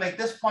do is we'll make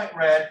this point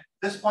red,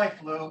 this point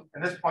blue,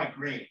 and this point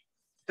green.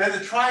 Then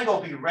the triangle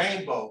will be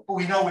rainbow, but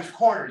we know which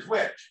corner is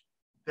which.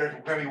 There's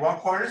going to be one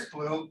corner is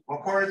blue,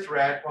 one corner is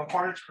red, one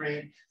corner is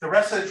green. The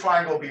rest of the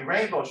triangle will be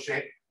rainbow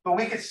shaped, but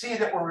we can see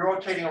that we're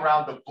rotating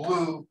around the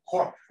blue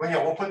corner.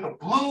 Well, we'll put the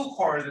blue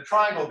corner of the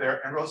triangle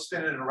there and we'll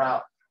spin it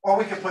around. Or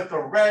we can put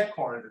the red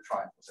corner of the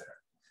triangle there.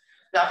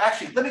 Now,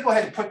 actually, let me go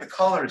ahead and put the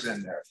colors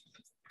in there.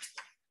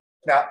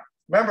 Now,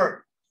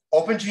 remember,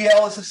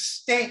 OpenGL is a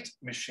state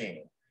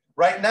machine.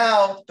 Right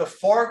now, the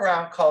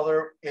foreground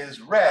color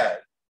is red.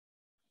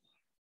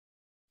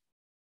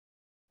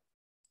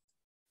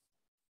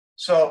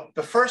 So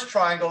the first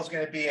triangle is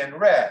going to be in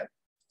red.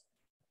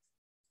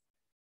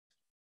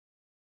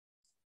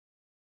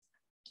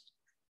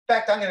 In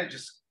fact, I'm going to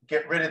just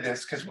get rid of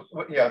this because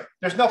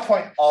there's no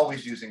point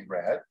always using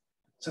red.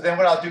 So then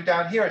what I'll do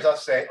down here is I'll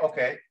say,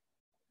 okay,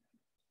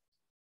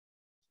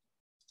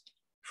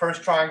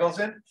 first triangle's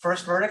in,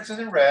 first vertex is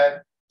in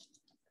red,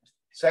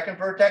 second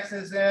vertex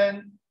is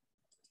in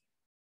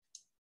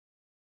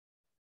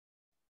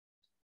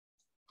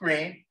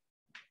green,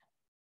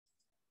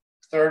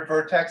 third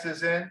vertex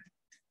is in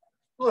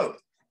blue.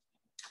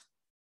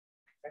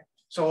 Okay.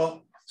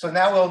 So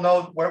now we'll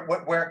know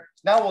where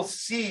now we'll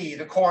see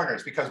the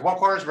corners because one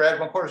corner is red,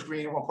 one corner is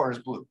green, and one corner is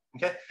blue.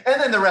 Okay, and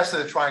then the rest of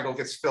the triangle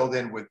gets filled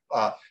in with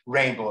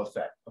rainbow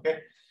effect. Okay,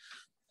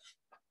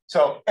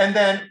 So, and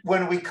then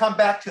when we come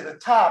back to the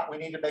top, we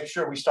need to make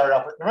sure we start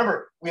off with,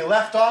 remember, we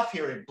left off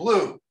here in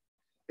blue.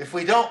 If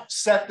we don't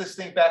set this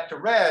thing back to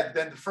red,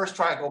 then the first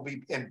triangle will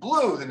be in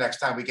blue the next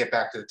time we get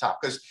back to the top,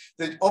 because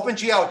the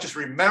OpenGL just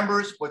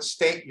remembers what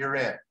state you're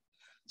in.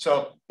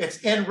 So it's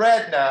in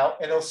red now,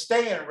 and it'll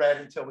stay in red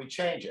until we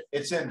change it.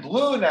 It's in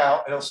blue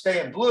now, and it'll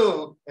stay in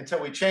blue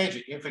until we change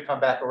it, if we come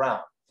back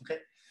around, okay?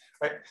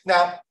 Right,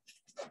 now,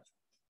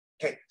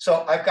 okay,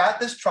 so I've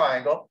got this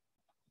triangle.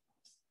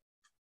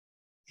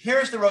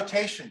 Here's the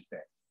rotation thing.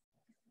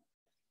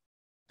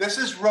 This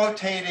is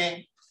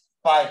rotating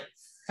by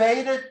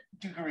theta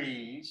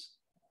degrees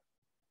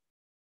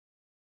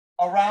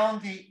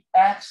around the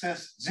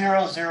axis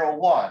 0, 0,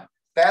 1.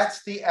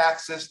 That's the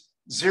axis,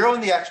 0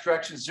 in the x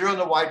direction, 0 in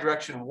the y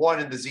direction, 1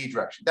 in the z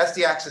direction. That's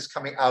the axis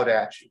coming out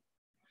at you.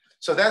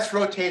 So that's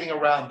rotating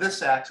around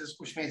this axis,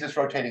 which means it's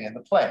rotating in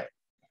the plane.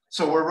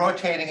 So we're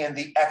rotating in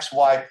the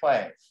xy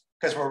plane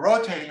because we're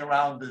rotating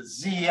around the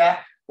z,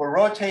 we're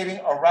rotating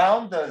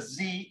around the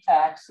z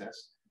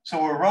axis.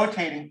 So we're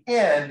rotating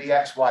in the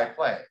xy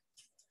plane.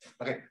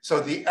 Okay,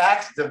 so the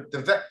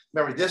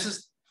remember, this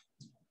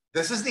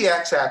is the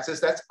x-axis,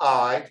 that's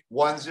I,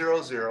 1,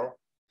 0, 0.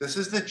 This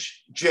is the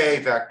j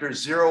vector,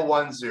 0,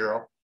 1,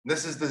 0.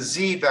 This is the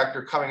z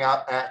vector coming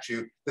out at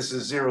you. This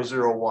is 0,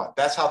 0, 1.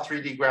 That's how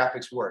 3D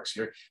graphics works.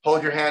 You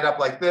hold your hand up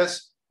like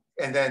this,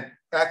 and then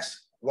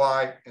x,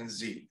 y, and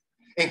z.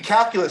 In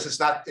calculus,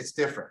 it's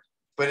different.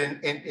 But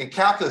in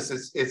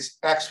calculus, it's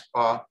x,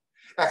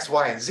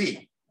 y, and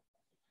z.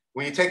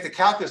 When you take the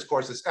calculus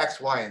course, it's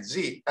x, y, and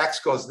z. X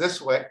goes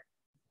this way.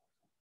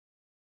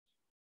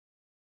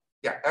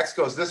 Yeah, x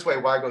goes this way,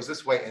 y goes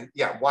this way, and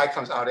yeah, y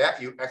comes out at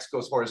you, x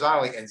goes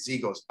horizontally, and z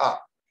goes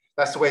up.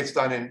 That's the way it's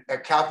done in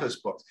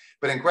calculus books.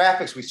 But in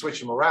graphics, we switch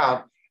them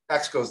around.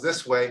 X goes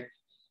this way,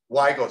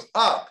 y goes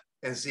up,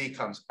 and z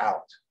comes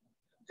out.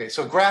 Okay,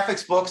 so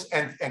graphics books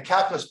and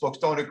calculus books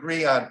don't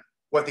agree on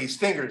what these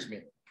fingers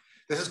mean.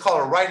 This is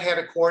called a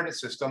right-handed coordinate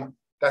system.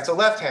 That's a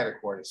left-handed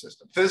coordinate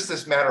system.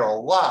 Physicists matter a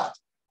lot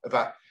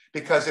about,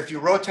 because if you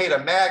rotate a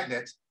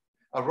magnet,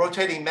 a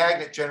rotating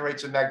magnet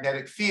generates a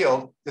magnetic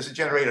field. Does it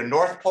generate a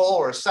north pole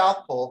or a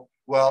south pole?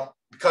 Well,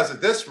 because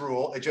of this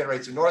rule, it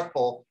generates a north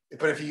pole.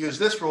 But if you use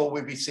this rule,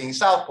 we'd be seeing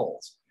south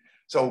poles.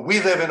 So we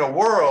live in a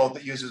world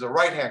that uses a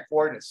right-hand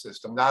coordinate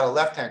system, not a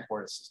left-hand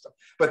coordinate system.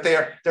 But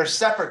they're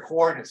separate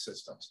coordinate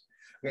systems.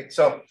 Okay,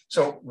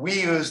 so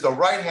we use the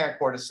right-hand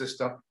coordinate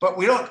system, but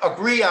we don't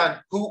agree on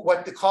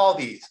what to call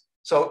these.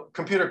 So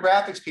computer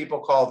graphics people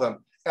call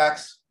them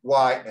X,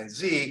 Y, and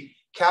Z.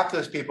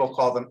 Calculus people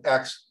call them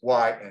X,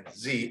 Y, and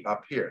Z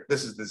up here.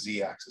 This is the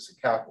Z axis in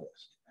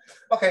calculus.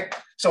 Okay,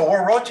 so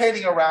we're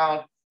rotating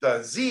around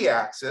the Z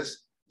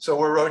axis. So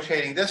we're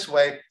rotating this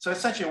way. So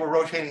essentially we're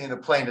rotating in the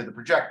plane of the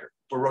projector.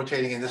 We're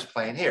rotating in this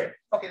plane here.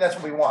 Okay, that's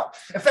what we want.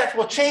 In fact,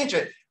 we'll change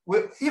it.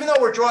 Even though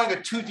we're drawing a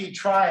 2D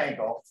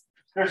triangle,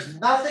 there's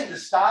nothing to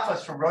stop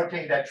us from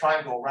rotating that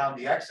triangle around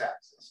the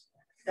x-axis.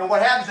 And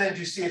what happens then is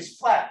you see it's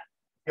flat.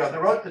 You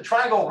know, the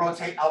triangle will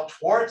rotate out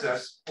towards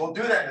us. We'll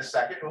do that in a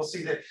second. We'll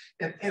see that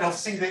it'll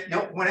see that, you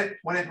know,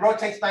 when it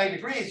rotates 90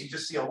 degrees, you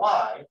just see a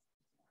line.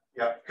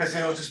 Yeah, because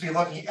it'll just be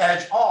looking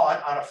edge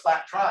on a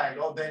flat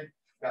triangle. Then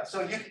yeah,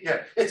 so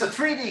it's a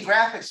 3D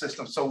graphic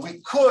system. So we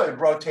could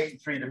rotate in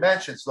 3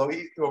 dimensions. So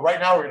right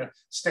now we're going to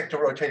stick to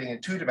rotating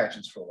in 2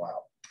 dimensions for a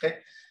while. Okay.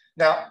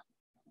 Now,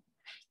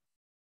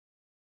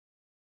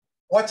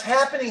 what's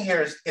happening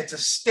here is it's a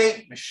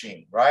state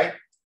machine, right?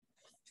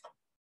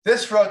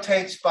 This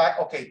rotates by,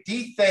 okay,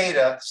 d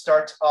theta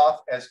starts off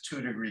as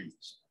 2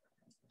 degrees.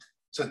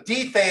 So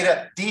d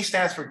theta, d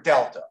stands for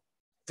delta,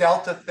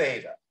 delta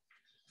theta.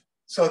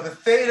 So the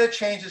theta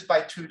changes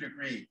by 2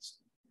 degrees.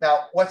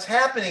 Now, what's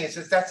happening is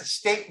that's a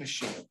state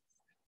machine.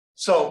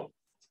 So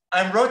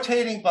I'm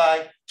rotating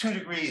by 2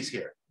 degrees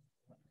here.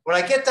 When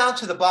I get down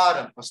to the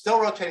bottom, I'm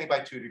still rotating by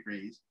 2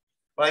 degrees.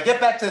 When I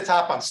get back to the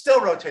top, I'm still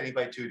rotating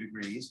by 2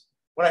 degrees.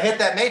 When I hit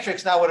that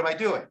matrix, now what am I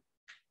doing?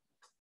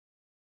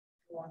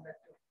 2 on that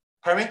 2.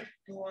 Pardon me?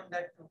 2 on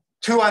that 2.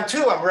 2 on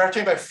 2, I'm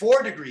rotating by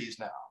 4 degrees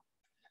now.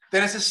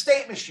 Then it's a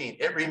state machine.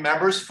 It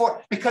remembers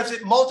 4 because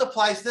it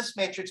multiplies this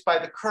matrix by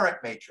the current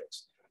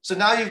matrix. So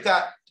now you've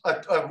got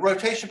a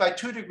rotation by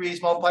 2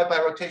 degrees multiplied by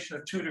a rotation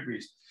of 2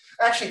 degrees.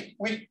 Actually,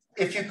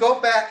 if you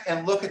go back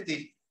and look at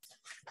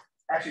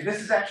actually, this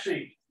is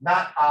actually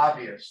not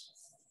obvious.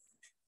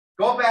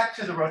 Go back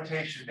to the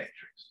rotation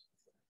matrix.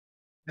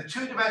 The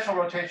 2-dimensional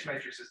rotation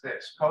matrix is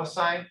this: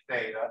 cosine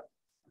theta,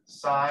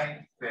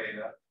 sine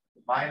theta,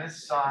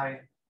 minus sine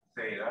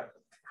theta,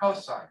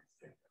 cosine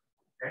theta.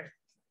 Okay.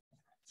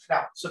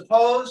 Now,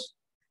 suppose,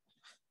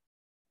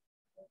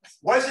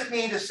 what does it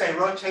mean to say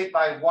rotate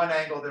by one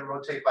angle, then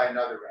rotate by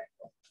another angle?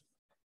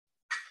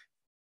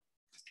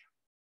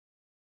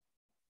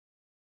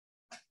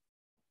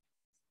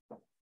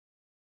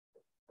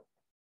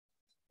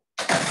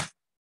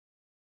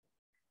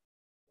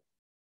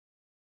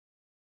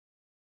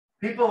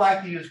 People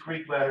like to use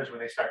Greek letters when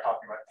they start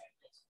talking about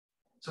angles.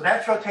 So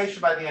that's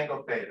rotation by the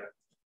angle theta.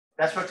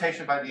 That's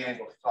rotation by the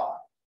angle phi.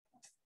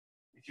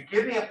 If you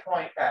give me a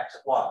point x,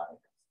 y,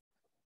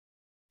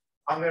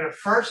 I'm going to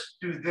first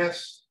do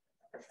this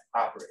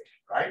operation,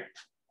 right?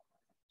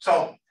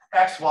 So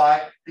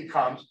XY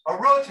becomes a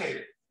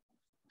rotated.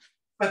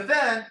 But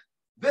then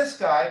this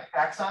guy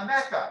acts on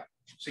that guy.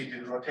 So you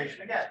do the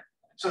rotation again.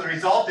 So the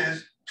result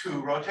is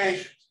 2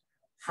 rotations.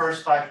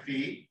 First by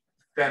phi,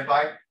 then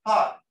by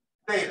pi,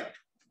 theta.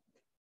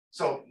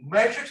 So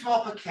matrix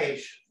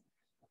multiplication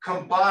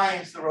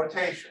combines the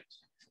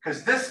rotations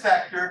because this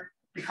vector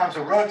becomes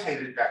a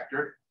rotated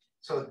vector.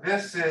 So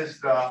this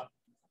is the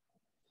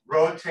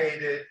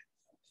rotated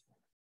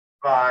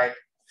by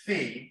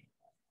phi.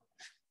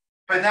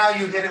 But now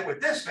you hit it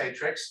with this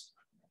matrix.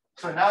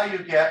 So now you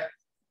get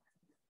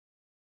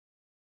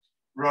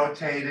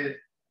rotated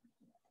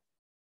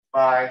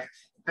by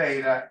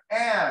theta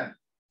and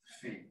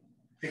phi.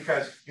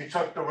 Because you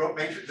took the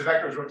matrix, the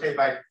vector was rotated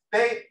by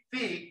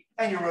phi,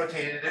 and you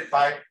rotated it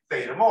by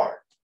theta more.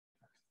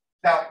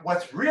 Now,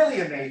 what's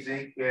really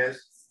amazing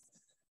is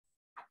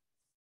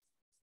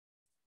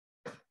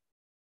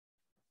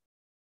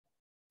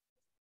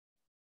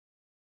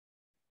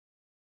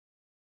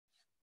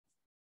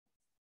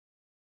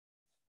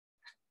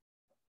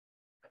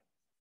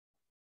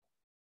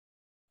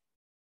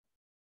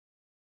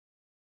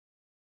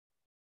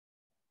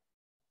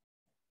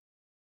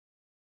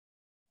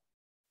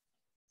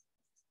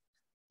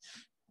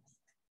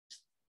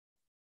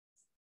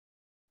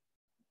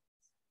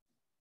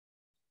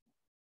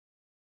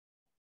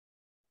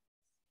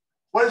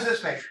what does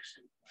this matrix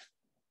do?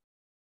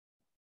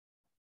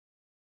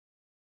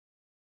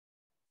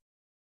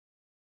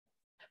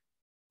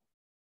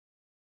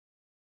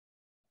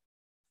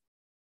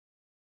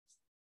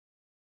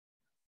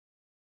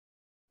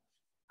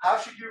 How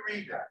should you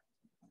read that?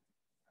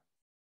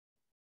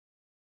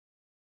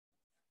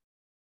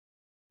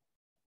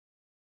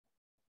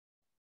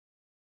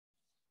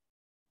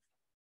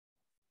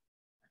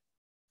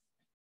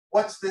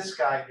 What's this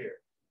guy here?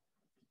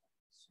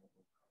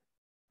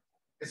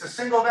 It's a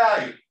single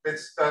value.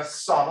 It's the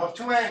sum of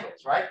 2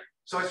 angles, right?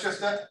 So it's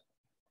just a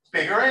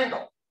bigger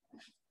angle.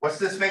 What's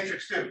this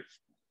matrix do?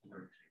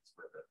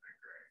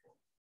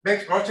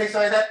 Rotates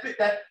by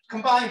that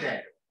combined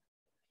angle.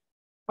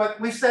 But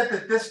we said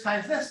that this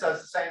times this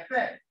does the same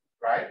thing,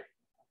 right?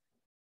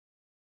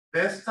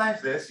 This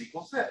times this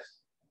equals this.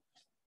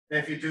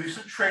 And if you do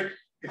some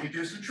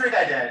trig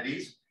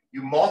identities,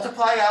 you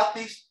multiply out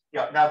these.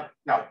 Yeah,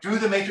 now do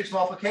the matrix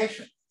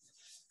multiplication.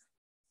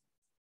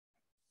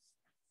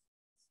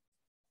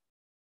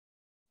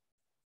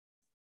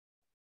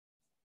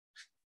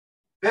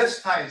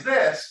 This times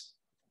this,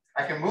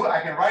 I can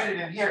write it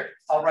in here.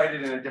 I'll write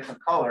it in a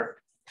different color.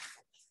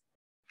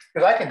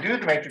 Because I can do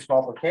the matrix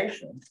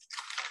multiplication.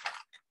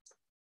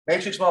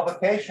 Matrix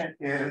multiplication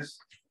is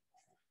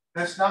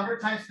this number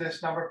times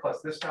this number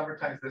plus this number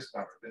times this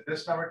number.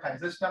 This number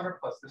times this number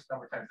plus this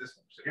number times this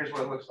number. So here's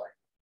what it looks like.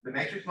 The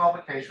matrix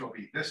multiplication will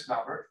be this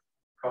number,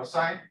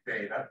 cosine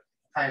theta,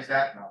 times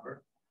that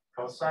number,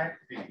 cosine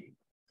phi,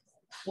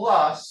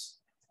 plus,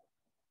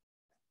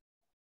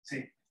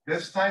 see,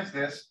 this times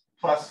this,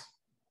 plus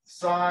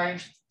sine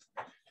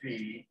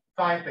phi,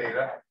 sine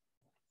theta.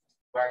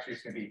 Well, actually,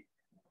 it's going to be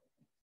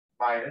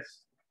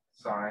minus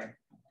sine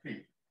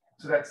phi.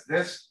 So that's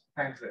this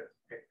times this.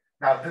 Okay.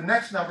 Now, the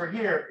next number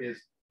here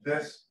is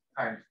this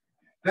times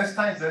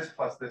this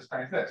plus this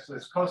times this. So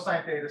it's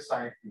cosine theta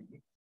sine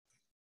phi.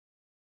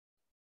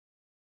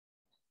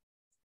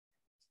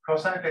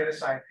 Cosine theta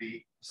sine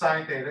phi,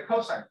 sine theta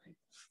cosine phi,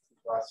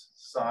 plus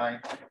sine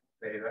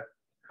theta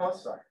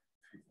cosine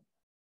phi.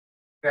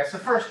 That's the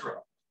first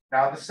row.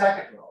 Now the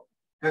second row,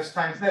 this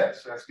times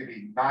this. So that's going to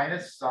be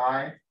minus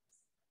sine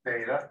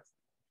theta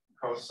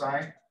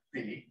cosine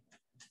phi.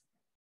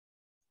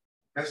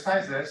 This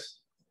times this,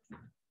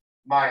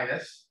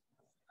 minus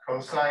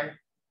cosine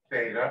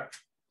theta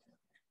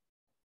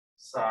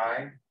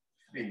sine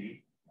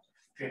phi.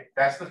 Okay,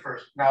 that's the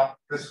first. Now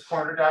this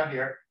corner down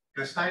here,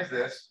 this times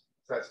this.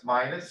 So that's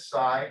minus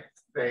sine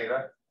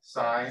theta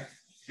sine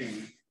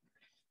phi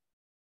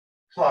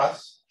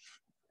plus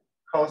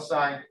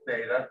cosine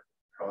theta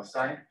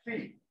cosine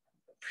phi.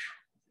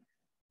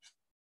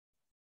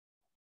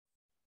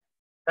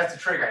 That's a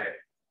trig identity.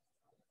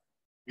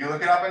 You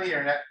look it up on the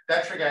internet,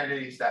 that trig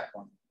identity is that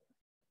one.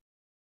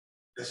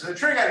 This is a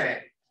trig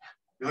identity.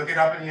 You look it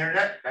up on the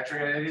internet, that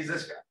trig identity is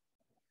this guy.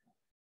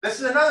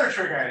 This is another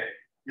trig identity.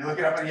 You look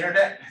it up on the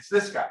internet, it's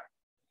this guy.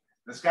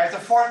 This guy's a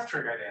fourth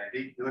trig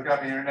identity. You look it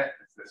up on the internet,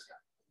 it's this guy.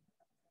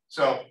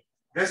 So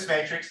this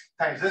matrix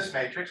times this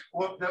matrix,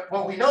 well,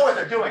 we know what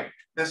they're doing.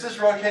 This is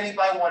rotating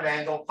by one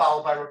angle,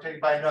 followed by rotating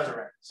by another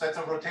angle. So it's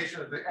a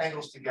rotation of the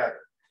angles together.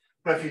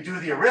 But if you do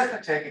the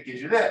arithmetic, it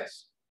gives you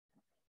this.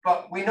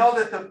 But we know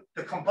that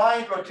the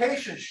combined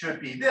rotation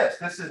should be this.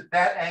 This is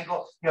that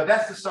angle,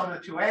 that's the sum of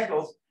the 2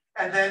 angles.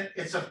 And then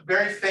it's a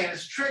very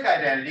famous trig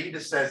identity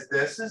that says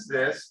this is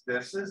this,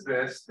 this is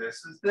this,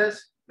 this is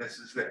this, this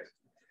is this.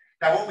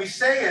 Now, what we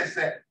say is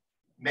that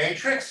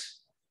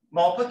matrix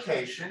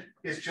multiplication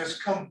is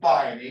just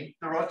combining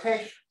the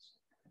rotations.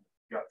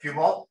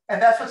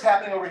 And that's what's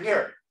happening over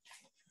here.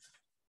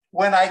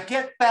 When I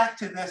get back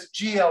to this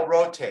GL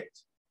rotate,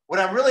 what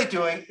I'm really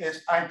doing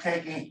is I'm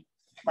taking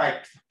my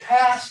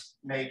past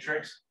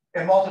matrix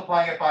and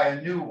multiplying it by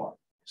a new one.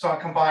 So I'm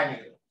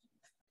combining it.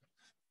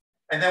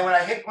 And then when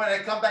I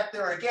come back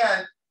there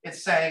again,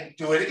 it's saying,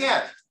 do it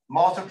again.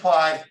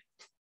 Multiply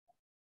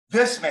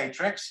this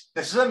matrix,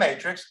 this is a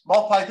matrix,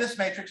 multiply this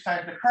matrix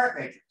times the current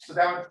matrix. So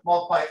that would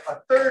multiply a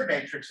third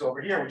matrix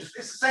over here, which is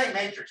it's the same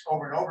matrix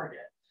over and over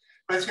again.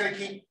 But it's going to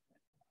keep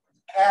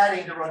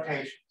adding the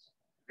rotations.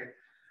 Okay.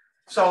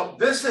 So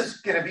this is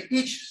going to be,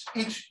 each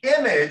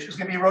image is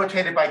going to be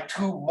rotated by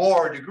 2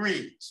 more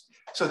degrees.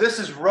 So this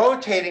is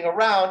rotating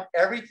around,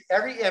 every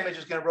image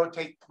is going to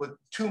rotate with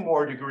 2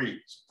 more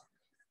degrees.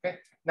 Okay.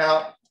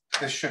 Now,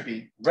 this should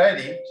be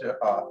ready to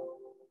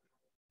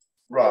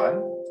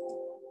run.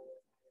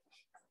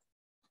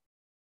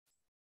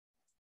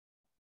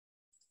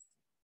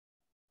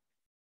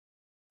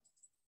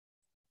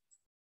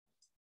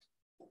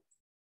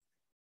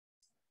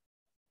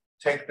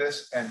 Take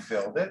this and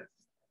build it.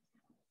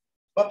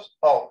 Whoops.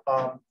 Oh,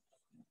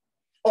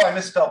 I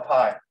misspelled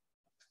pi.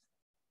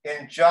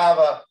 In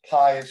Java,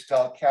 pi is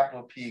spelled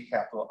capital P,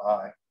 capital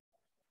I.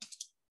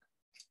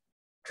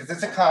 Because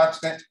it's a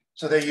constant,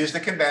 so they use the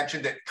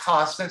convention that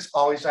constants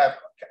always have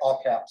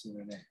all caps in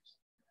their names.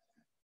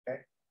 Okay.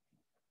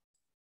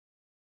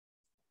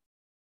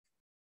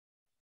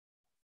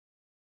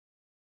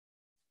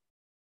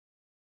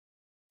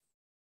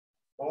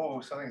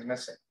 Oh, something's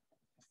missing.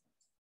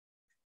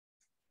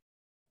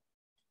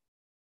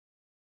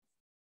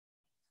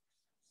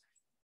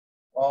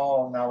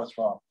 Oh, now it's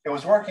wrong. It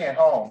was working at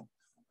home.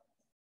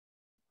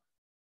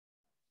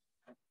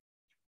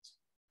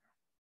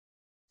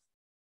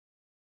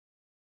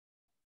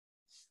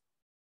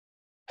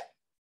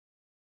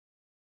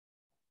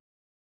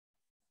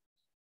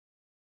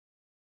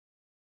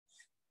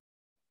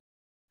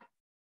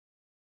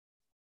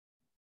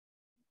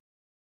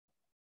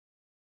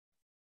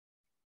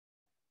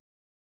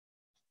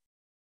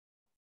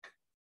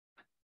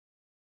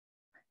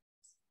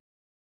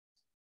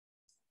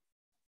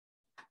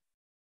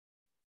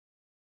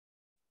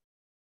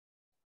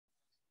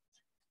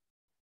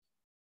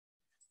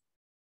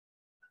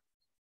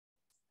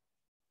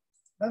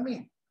 Let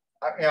me,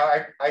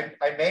 I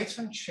made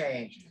some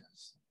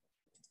changes.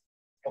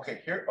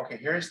 Okay,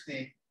 here's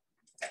the,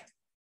 let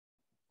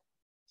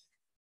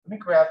me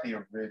grab the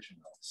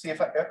original. See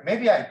if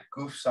maybe I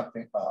goofed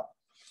something up.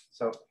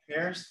 So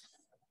here's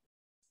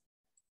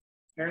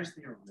the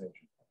original.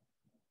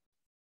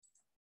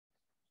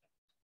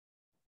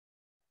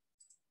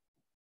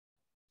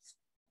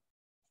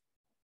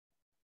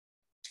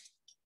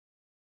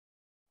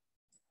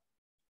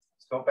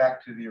 Let's go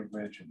back to the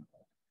original.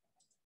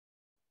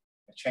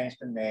 I changed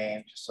the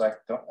name just so I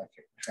don't like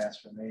it.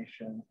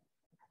 Transformation.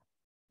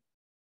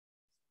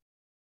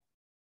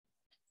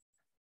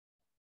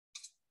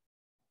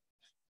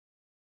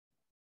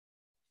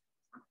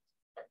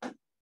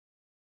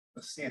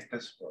 Let's see if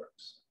this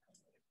works.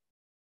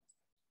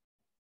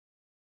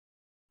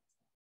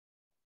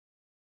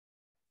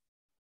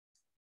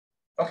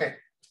 Okay,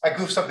 I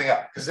goofed something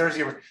up because there's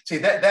your, see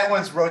that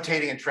one's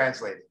rotating and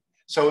translating.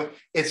 So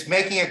it's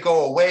making it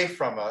go away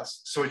from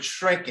us. So it's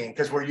shrinking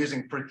because we're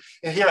using,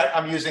 and here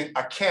I'm using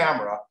a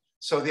camera.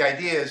 So the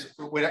idea is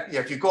when,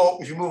 if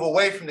you move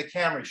away from the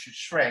camera, you should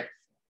shrink.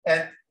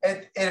 And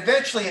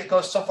eventually it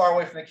goes so far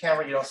away from the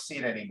camera, you don't see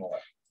it anymore.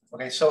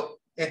 Okay, so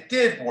it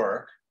did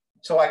work.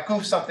 So I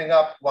goofed something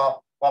up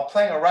while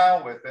playing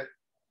around with it.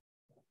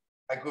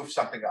 I goofed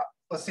something up.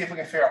 Let's see if we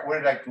can figure out where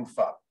did I goof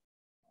up.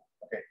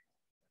 Okay,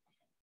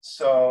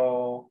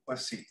 so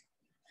let's see.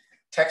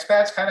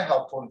 TextPad's kind of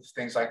helpful in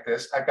things like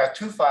this. I've got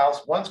 2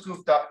 files, one's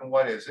goofed up and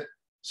what is it?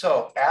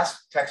 So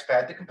ask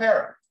TextPad to compare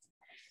them.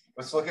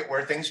 Let's look at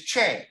where things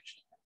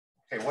changed.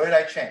 Okay, what did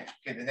I change?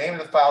 Okay, the name of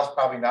the file is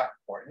probably not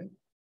important.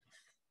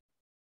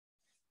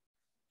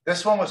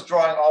 This one was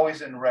drawing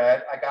always in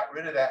red. I got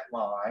rid of that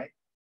line.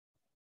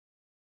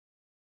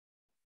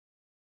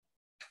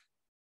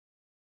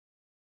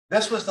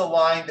 This was the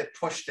line that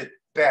pushed it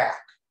back.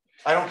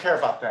 I don't care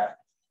about that.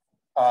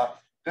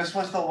 This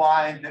was the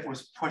line that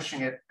was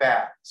pushing it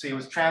back. So it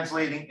was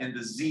translating in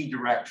the Z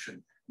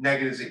direction,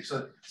 negative Z.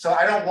 So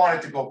I don't want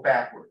it to go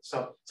backwards.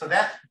 So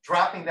that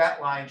dropping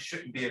that line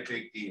shouldn't be a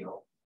big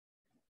deal.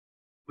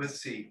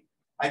 Let's see.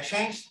 I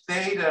changed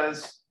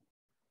thetas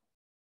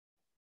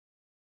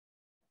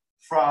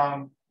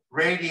from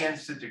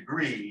radians to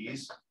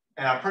degrees,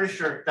 and I'm pretty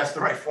sure that's the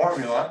right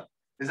formula.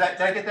 Did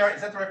I get there? Is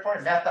that the right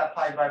formula?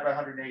 Math.pi divided by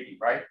 180,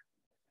 right?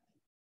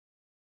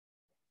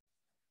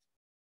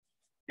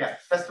 Yeah,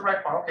 that's the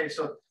right one. Okay,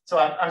 so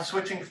I'm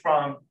switching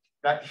from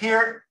that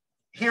here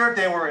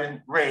they were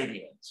in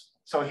radians.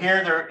 So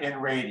here they're in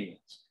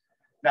radians.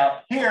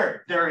 Now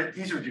here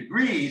these are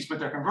degrees, but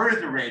they're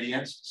converted to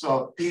radians.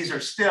 So these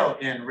are still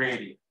in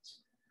radians.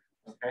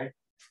 Okay.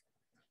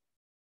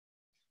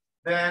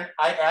 Then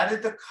I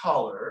added the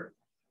color.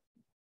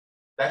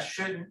 That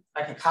shouldn't,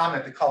 I can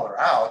comment the color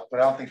out,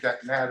 but I don't think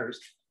that matters.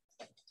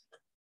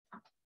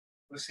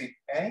 Let's see,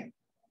 A.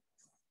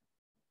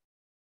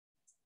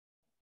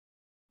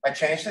 I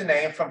changed the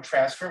name from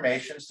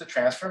transformations to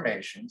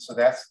transformation. So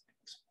that's,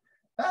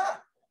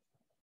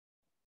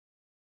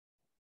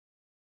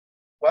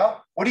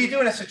 well, what do you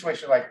do in a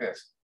situation like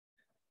this?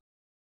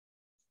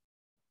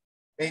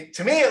 I mean,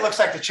 to me, it looks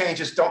like the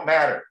changes don't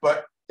matter,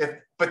 but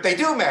they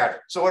do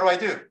matter. So what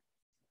do?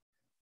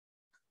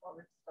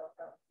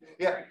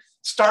 Yeah,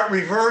 start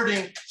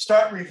reverting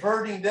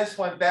this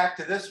one back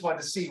to this one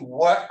to see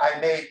what I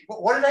made.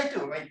 What did I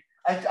do? I mean,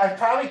 I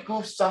probably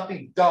goofed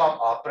something dumb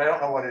up, but I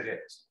don't know what it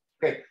is.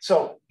 Okay,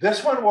 so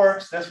this one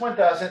works, this one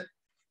doesn't.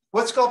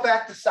 Let's go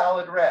back to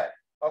solid red.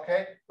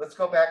 Okay, let's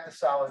go back to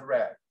solid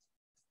red.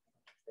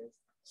 Okay.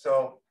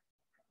 So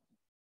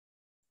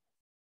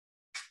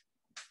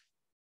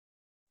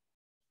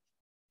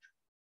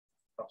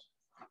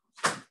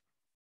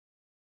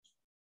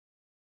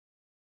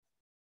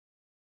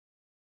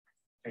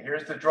okay,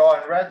 here's the draw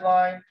in red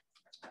line.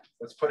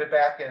 Let's put it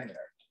back in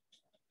there.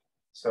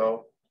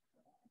 So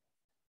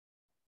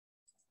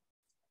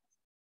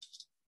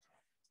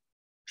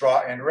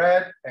draw in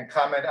red and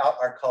comment out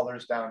our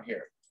colors down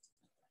here.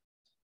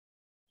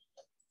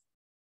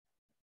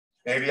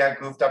 Maybe I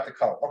goofed up the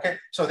color. Okay,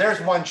 so there's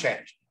one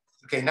change.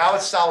 Okay, now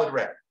it's solid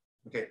red.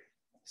 Okay,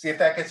 see if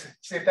that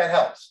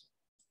helps.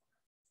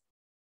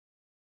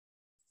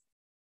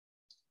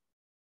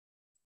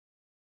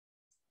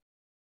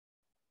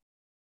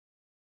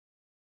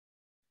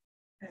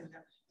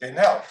 Didn't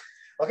help.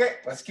 Okay,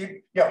 let's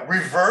keep,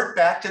 revert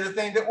back to the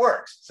thing that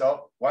works.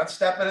 So one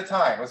step at a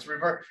time, let's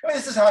revert. I mean,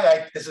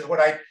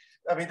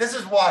 this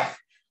is why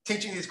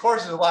teaching these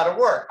courses is a lot of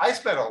work. I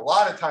spent a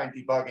lot of time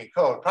debugging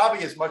code,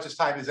 probably as much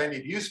time as any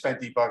of you spent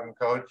debugging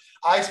code.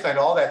 I spent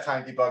all that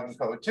time debugging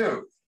code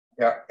too.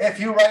 Yeah, if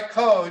you write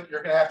code,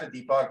 you're gonna have to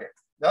debug it.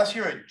 Unless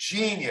you're a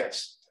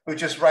genius who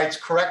just writes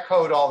correct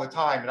code all the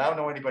time, and I don't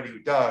know anybody who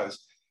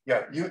does.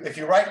 Yeah, if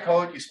you write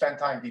code, you spend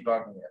time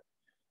debugging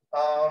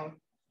it.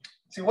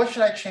 See, what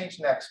should I change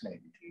next,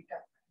 maybe?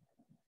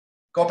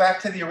 Go back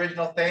to the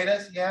original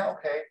thetas? Yeah,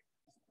 okay.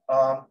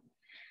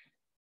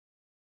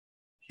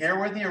 Here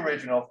were the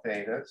original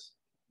thetas.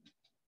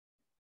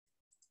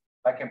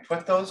 I can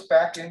put those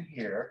back in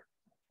here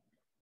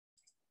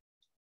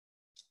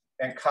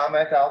and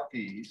comment out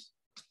these.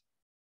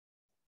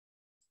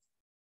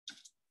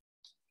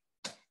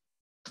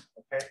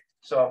 Okay,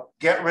 so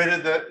get rid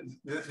of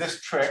this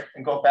trick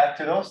and go back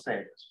to those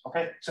thetas.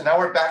 Okay, so now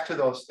we're back to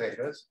those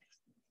thetas.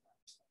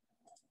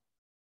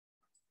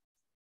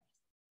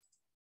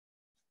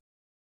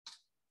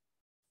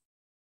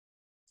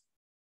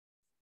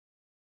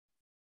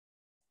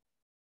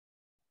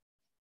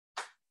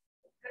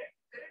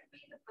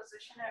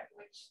 Position at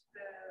which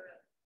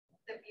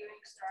the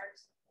viewing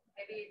starts.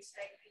 Maybe it's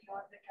like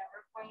beyond the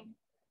camera point,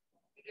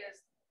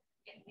 because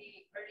in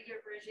the earlier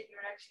version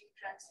you're actually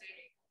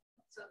translating.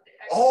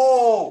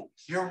 So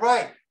you're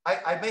right.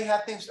 I may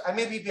have things. I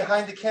may be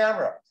behind the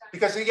camera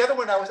because the other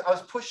one I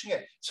was pushing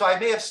it. So I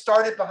may have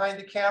started behind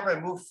the camera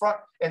and moved front.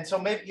 And so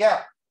maybe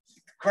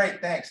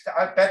great, thanks.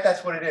 I bet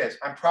that's what it is.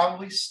 I'm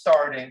probably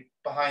starting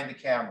behind the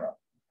camera.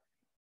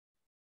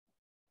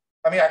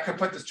 I mean, I could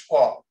put this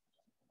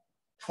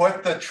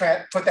put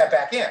that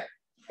back in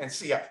and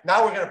see.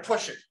 Now we're going to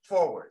push it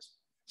forwards.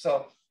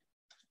 So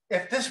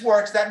if this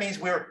works, that means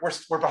we're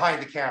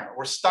behind the camera.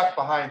 We're stuck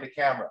behind the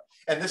camera,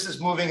 and this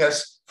is moving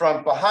us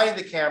from behind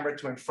the camera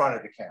to in front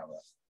of the camera.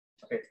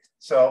 Okay,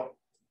 so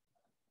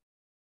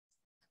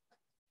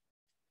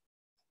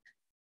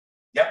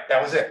yep,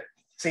 that was it.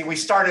 See, we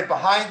started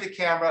behind the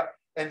camera,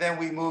 and then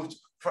we moved.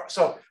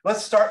 So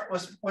let's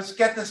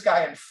get this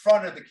guy in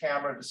front of the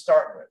camera to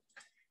start with.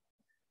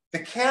 The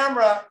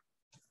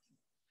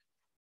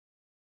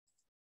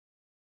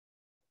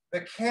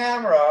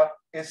camera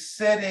is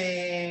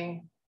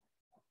sitting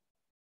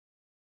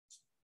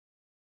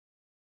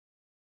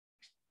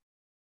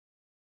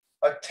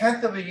a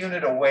tenth of a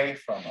unit away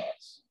from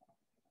us.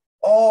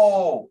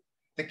 Oh,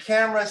 the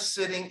camera is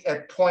sitting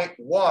at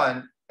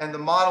 0.1 and the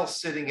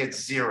model's sitting at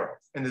 0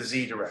 in the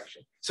Z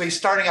direction. So he's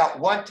starting out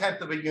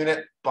 1/10 of a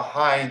unit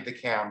behind the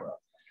camera.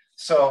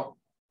 So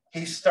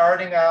he's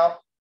starting out,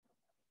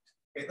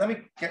 let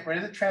me get rid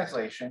of the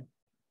translation.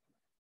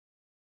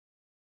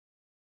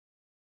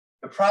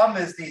 The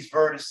problem is these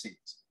vertices.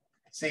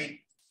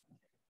 See,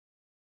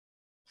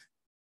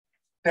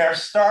 they're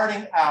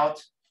starting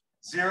out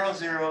 0,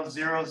 0,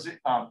 0, 0.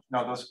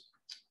 No, those.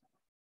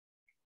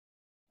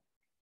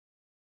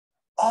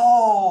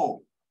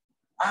 Oh,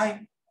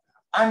 I'm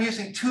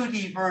using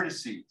 2D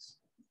vertices,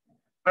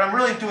 but I'm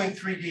really doing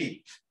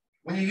 3D.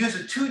 When you use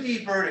a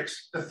 2D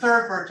vertex, the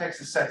third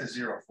vertex is set to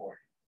 0 for you.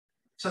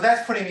 So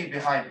that's putting me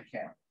behind the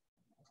camera.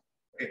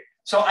 Okay.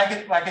 So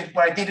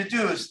what I need to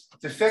do is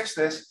to fix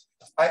this.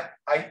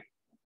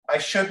 I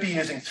should be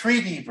using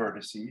 3D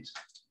vertices.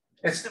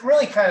 It's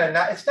really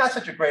it's not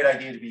such a great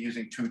idea to be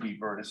using 2D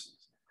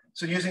vertices.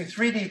 So using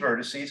 3D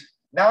vertices,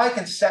 now I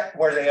can set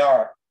where they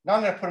are. Now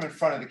I'm going to put them in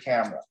front of the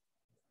camera.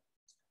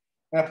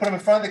 I'm going to put them in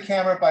front of the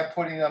camera by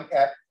putting them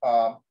at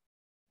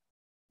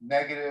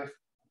negative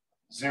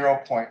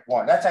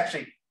 0.1. That's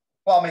actually,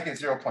 well, I'll make it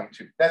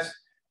 0.2.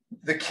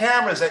 the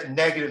camera's at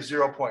negative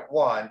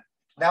 0.1.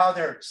 Now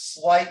they're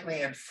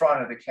slightly in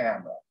front of the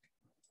camera.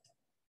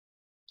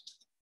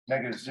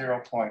 Negative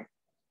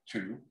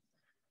 0.2.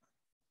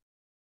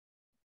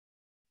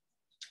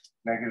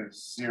 Negative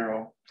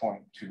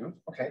 0.2.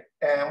 Okay,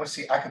 and let's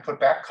see, I can put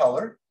back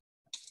color.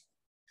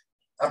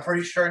 I'm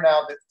pretty sure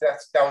now that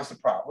that was the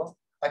problem.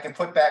 I can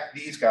put back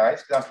these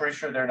guys because I'm pretty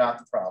sure they're not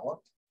the problem.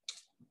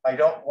 I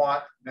don't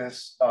want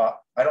this, I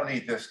don't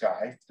need this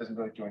guy. Doesn't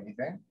really do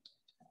anything.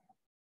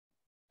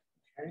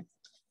 Okay.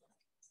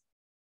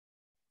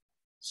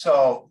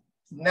 So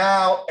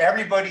now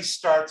everybody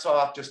starts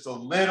off just a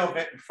little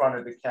bit in front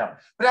of the camera.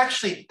 But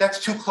actually, that's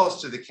too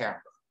close to the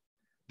camera.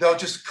 They'll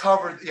just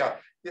cover, yeah.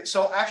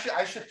 So actually,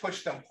 I should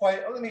push them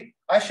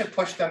I should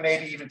push them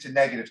maybe even to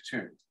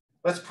 -2.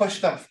 Let's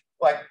push them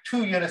like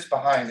 2 units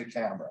behind the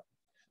camera.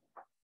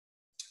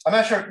 I'm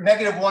not sure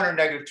 -1 or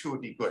 -2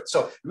 would be good.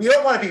 So we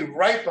don't want to be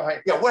right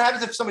behind. Yeah, what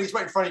happens if somebody's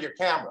right in front of your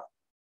camera?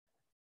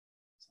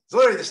 It's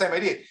literally the same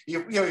idea.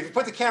 If you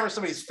put the camera in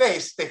somebody's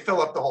face, they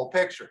fill up the whole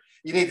picture.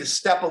 You need to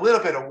step a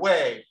little bit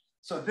away.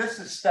 So this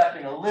is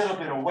stepping a little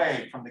bit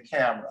away from the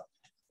camera.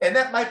 And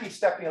that might be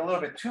stepping a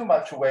little bit too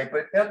much away,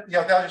 but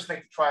they'll just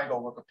make the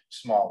triangle look a bit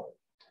smaller.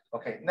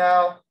 Okay,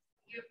 now.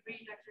 You have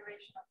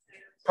redeclaration of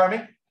data.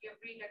 Pardon me? You have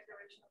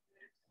redeclaration of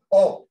data.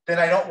 Oh, then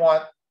I don't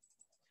want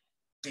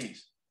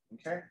these.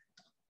 Okay.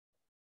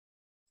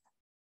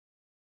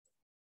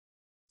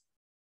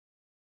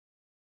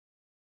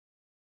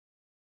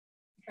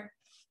 Okay.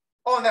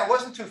 Oh, and that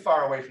wasn't too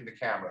far away from the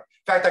camera.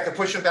 In fact, I could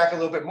push him back a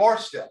little bit more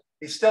still.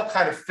 He's still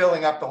kind of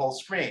filling up the whole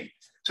screen.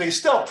 So he's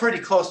still pretty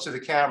close to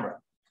the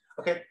camera.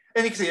 Okay,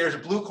 and you can see there's a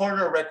blue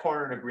corner, a red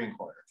corner, and a green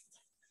corner.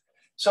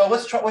 So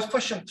let's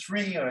push him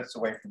 3 units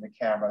away from the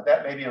camera.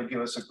 That maybe will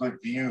give us a good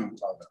view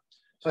of them.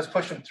 So let's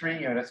push him 3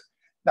 units.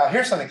 Now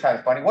here's something kind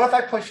of funny. What if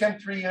I push him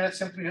 3 units,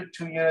 him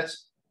 2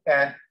 units,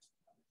 and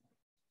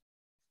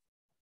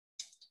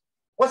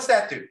what's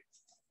that do?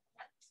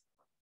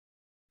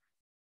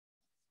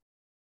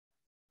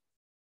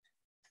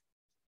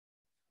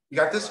 You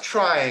got this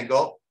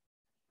triangle,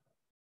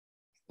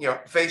 you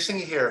know, facing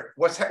here.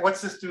 What's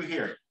this do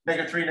here?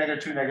 -3,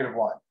 -2,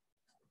 -1.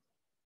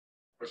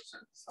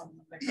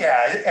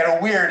 Yeah, at a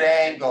weird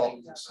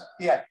angle.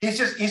 Yeah,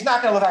 he's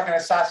not going to look like an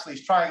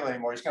isosceles triangle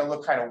anymore. He's going to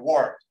look kind of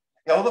warped.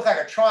 It'll look like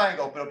a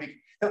triangle, but it'll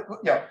be,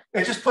 you know,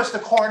 it just puts the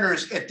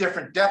corners at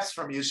different depths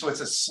from you, so it's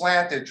a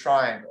slanted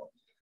triangle.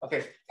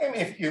 Okay, and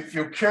if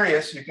you're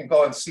curious, you can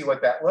go and see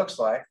what that looks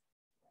like.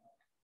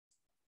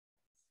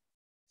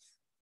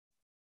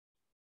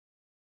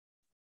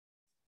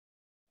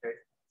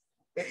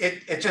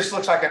 It just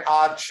looks like an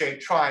odd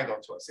shaped triangle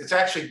to us. It's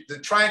actually the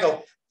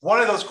triangle,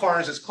 one of those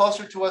corners is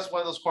closer to us,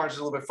 one of those corners is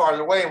a little bit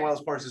farther away, and one of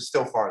those corners is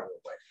still farther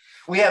away.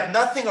 We have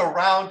nothing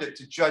around it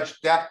to judge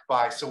depth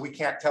by, so we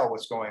can't tell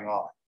what's going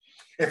on.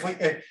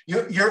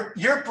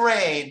 Your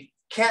brain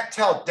can't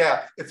tell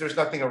depth if there's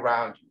nothing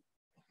around you.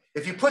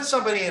 If you put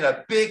somebody in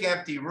a big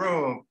empty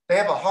room, they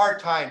have a hard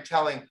time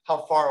telling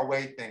how far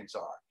away things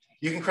are.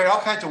 You can create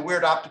all kinds of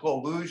weird optical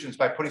illusions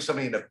by putting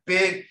somebody in a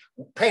big,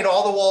 paint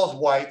all the walls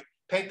white,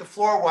 paint the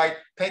floor white,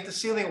 paint the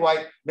ceiling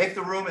white, make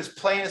the room as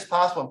plain as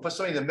possible and put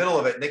somebody in the middle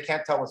of it and they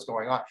can't tell what's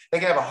going on. They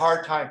can have a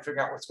hard time figuring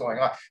out what's going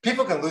on.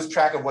 People can lose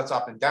track of what's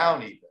up and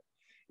down even.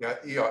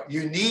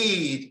 You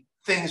need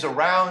things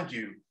around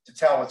you to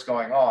tell what's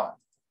going on.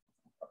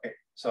 Okay,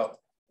 so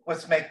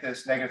let's make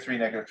this -3,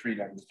 -3,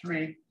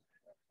 -3.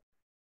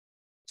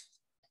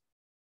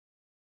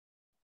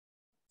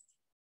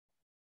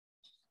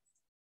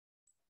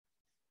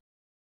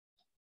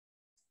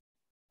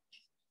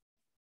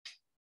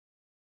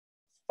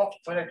 Oh,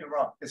 what did I do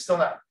wrong? It's still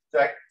not.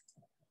 I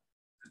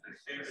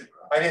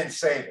didn't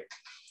save it.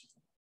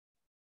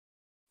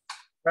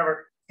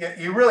 Remember,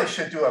 you really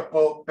should do a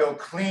build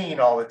clean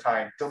all the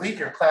time. Delete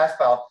your class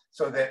file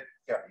so that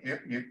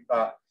you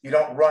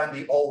don't run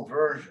the old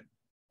version.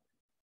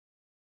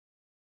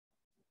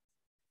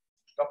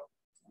 Oh.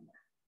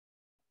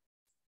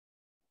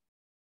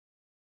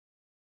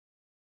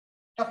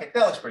 Okay,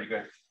 that looks pretty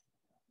good.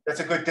 That's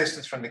a good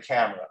distance from the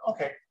camera.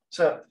 Okay,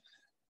 so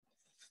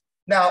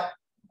now,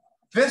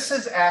 this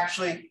is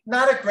actually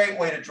not a great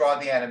way to draw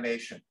the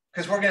animation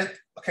because we're going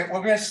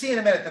to see in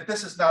a minute that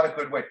this is not a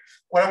good way.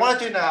 What I want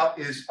to do now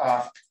is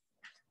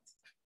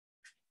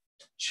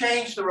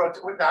change the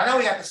rotation. Now I know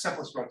we have the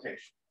simplest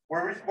rotation.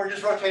 We're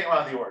just rotating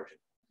around the origin.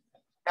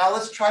 Now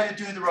let's try to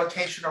do the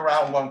rotation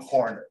around one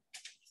corner.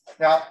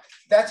 Now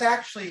that's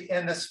actually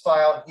in this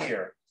file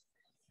here.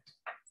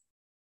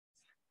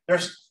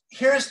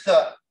 Here's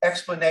the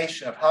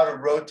explanation of how to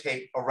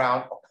rotate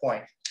around a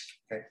point.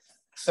 Okay,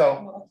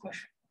 so.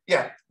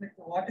 Yeah. Like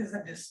what is the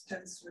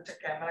distance which a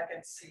camera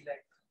can see?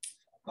 Like,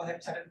 because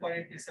at certain point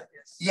it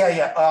disappears. Yeah,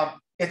 yeah.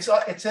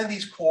 It's in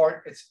these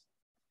coordinates.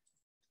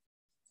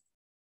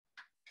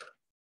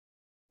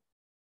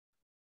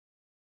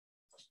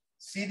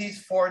 See these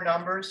 4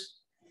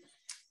 numbers?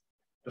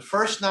 The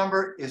first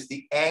number is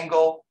the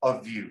angle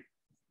of view.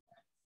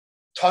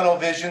 Tunnel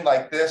vision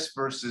like this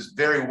versus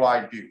very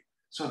wide view.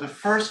 So the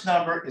first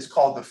number is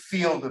called the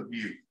field of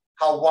view.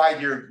 how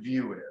wide your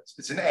view is.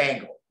 It's an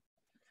angle.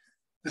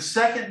 The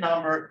second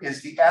number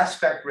is the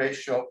aspect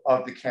ratio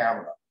of the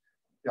camera.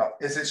 You know,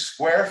 is it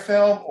square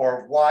film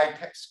or wide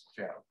text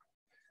film?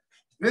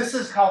 This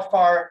is how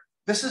far,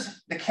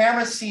 the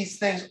camera sees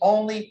things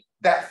only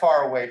that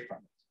far away from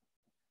it.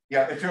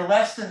 Yeah, if you're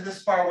less than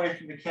this far away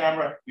from the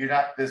camera, you're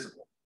not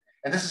visible.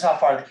 And this is how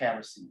far the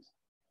camera sees.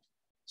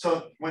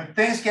 So when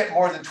things get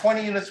more than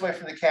 20 units away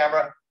from the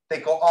camera, they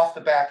go off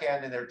the back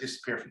end and they're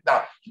disappear.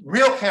 Now,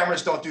 real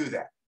cameras don't do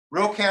that.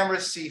 Real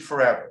cameras see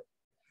forever.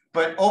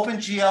 But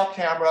OpenGL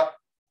camera,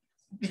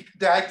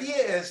 the idea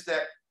is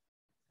that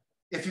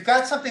if you've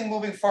got something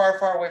moving far,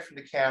 far away from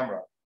the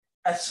camera,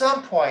 at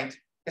some point,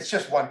 it's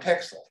just 1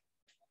 pixel.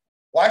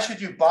 Why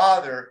should you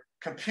bother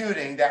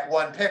computing that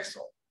 1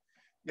 pixel?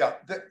 You know,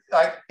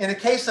 like in the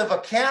case of a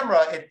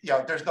camera,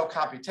 there's no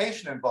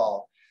computation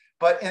involved.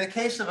 But in the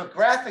case of a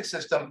graphic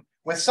system,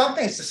 when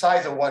something's the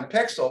size of 1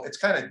 pixel, it's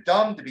kind of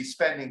dumb to be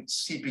spending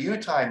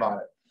CPU time on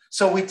it.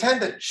 So we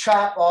tend to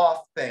chop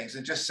off things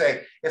and just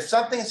say, if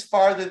something's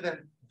farther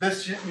than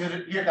this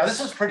unit here, now this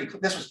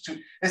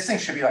thing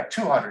should be like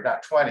 200,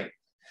 not 20.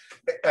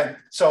 And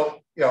so,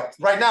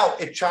 right now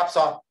it chops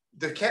off,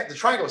 the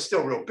triangle is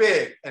still real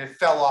big and it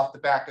fell off the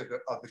back of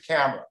the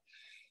camera.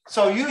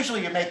 So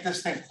usually you make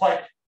this thing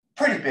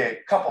pretty big,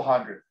 a couple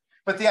hundred.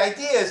 But the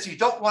idea is you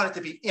don't want it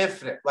to be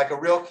infinite like a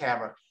real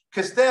camera,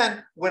 because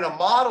then when a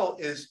model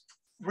is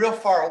real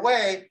far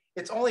away,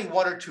 it's only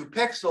 1 or 2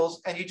 pixels,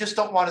 and you just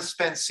don't want to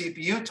spend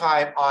CPU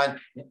time on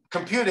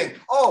computing.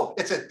 Oh,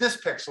 it's at this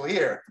pixel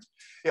here.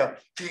 You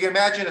can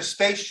imagine a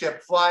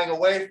spaceship flying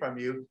away from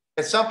you.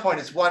 At some point,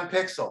 it's 1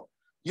 pixel.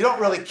 You don't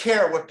really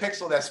care what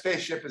pixel that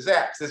spaceship is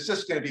at, because it's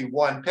just going to be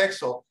 1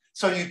 pixel.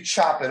 So you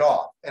chop it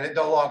off, and it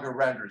no longer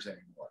renders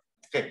anymore.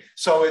 Okay,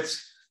 so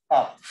it's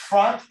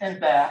front and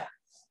back,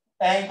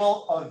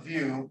 angle of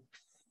view,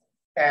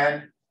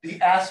 and the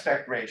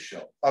aspect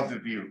ratio of the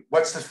view.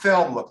 What's the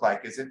film look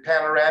like? Is it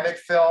panoramic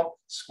film,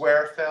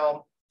 square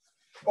film?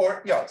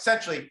 Or,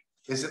 essentially,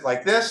 is it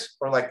like this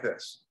or like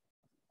this?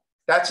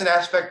 That's an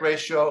aspect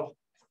ratio.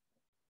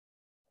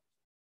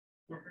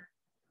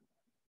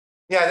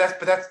 Yeah,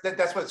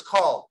 that's what it's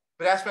called.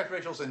 But aspect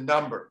ratio is a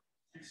number.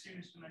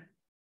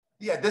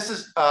 Yeah, this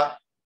is,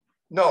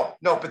 no,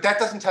 but that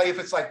doesn't tell you if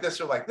it's like this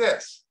or like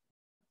this.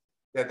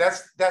 Yeah,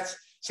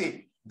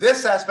 see,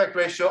 this aspect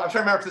ratio, I'm trying to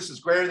remember if this is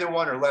greater than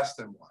 1 or less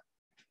than 1.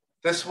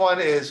 This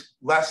one is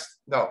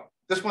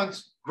this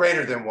one's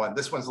greater than 1.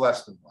 This one's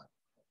less than 1.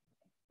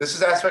 This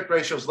is aspect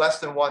ratio is less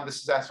than 1.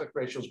 This is aspect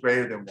ratio is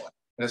greater than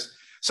 1.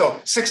 So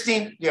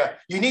 16, yeah,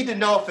 you need to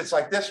know if it's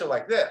like this or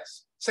like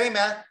this. See,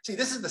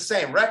 this is the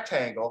same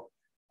rectangle.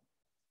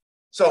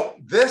 So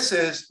this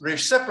is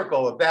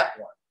reciprocal of that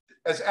one.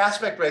 As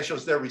aspect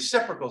ratios, they're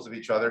reciprocals of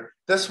each other.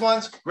 This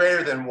one's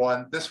greater than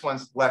 1. This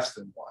one's less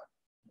than 1.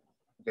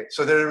 Okay,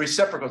 so they're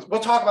reciprocals. We'll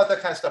talk about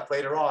that kind of stuff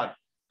later on.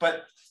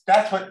 But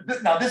that's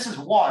what, now this is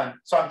 1,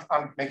 so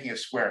I'm making a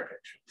square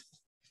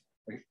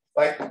picture.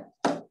 Like,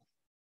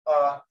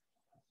 oh,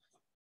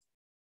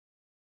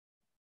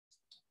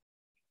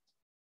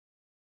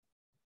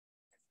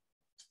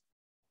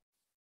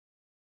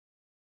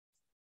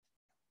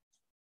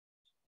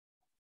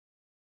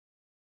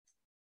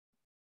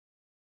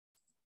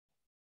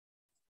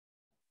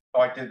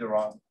 I did the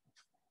wrong.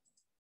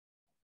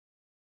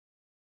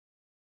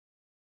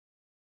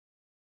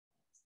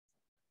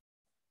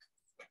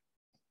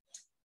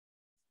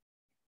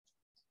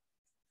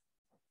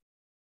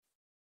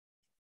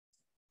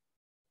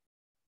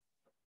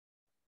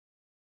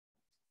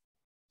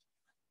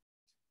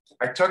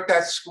 I took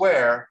that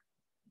square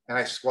and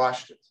I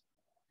squashed it.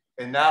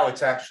 And now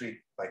it's actually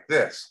like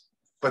this,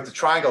 but the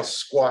triangle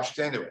squashed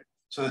into it.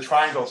 So the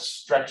triangle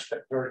stretched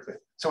vertically.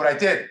 So what I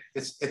did,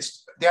 it's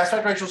the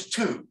aspect ratio is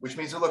 2, which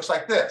means it looks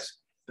like this.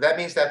 But that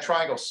means that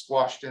triangle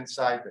squashed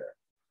inside there.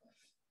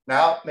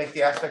 Now make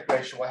the aspect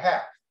ratio a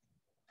half.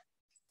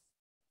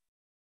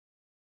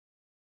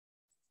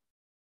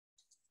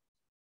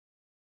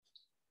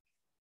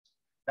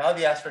 Now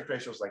the aspect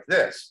ratio is like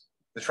this.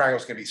 The triangle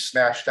is going to be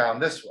smashed down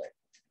this way.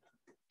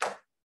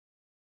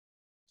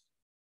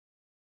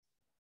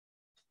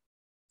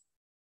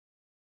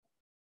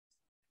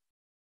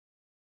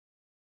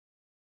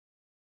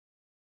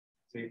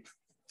 See?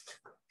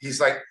 He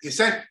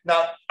said,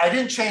 now I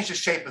didn't change the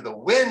shape of the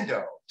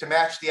window to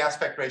match the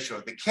aspect ratio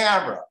of the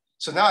camera.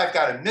 So now I've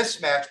got a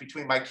mismatch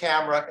between my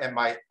camera and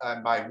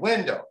my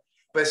window.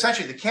 But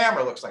essentially the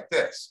camera looks like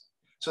this.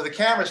 So the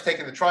camera's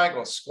taken the triangle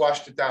and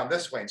squashed it down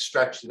this way and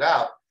stretched it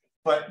out.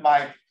 But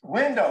my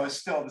window is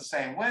still the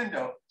same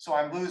window. So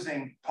I'm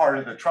losing part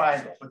of the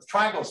triangle. But the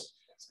triangle's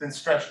been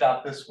stretched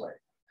out this way.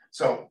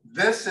 So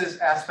this is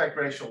aspect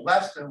ratio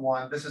less than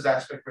 1. This is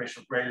aspect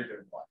ratio greater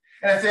than 1.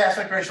 And if the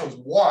aspect ratio is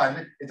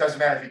 1, it doesn't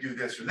matter if you do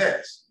this or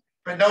this.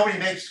 But nobody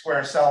makes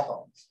square cell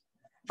phones.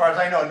 As far as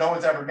I know, no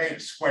one's ever made a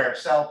square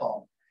cell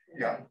phone.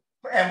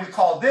 And we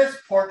call this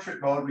portrait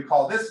mode. We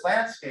call this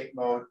landscape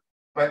mode.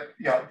 But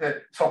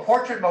so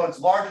portrait mode is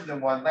larger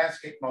than 1.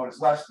 Landscape mode is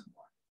less than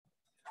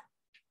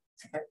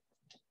 1. Okay.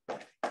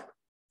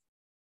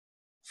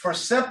 for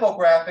simple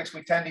graphics,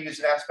 we tend to use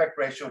an aspect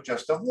ratio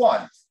just of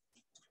 1.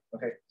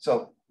 Okay,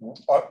 so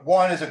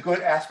 1 is a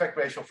good aspect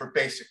ratio for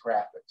basic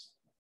graphics.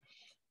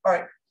 All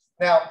right,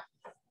 now,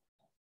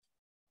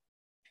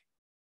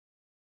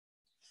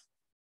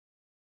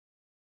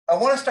 I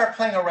want to start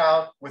playing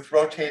around with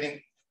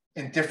rotating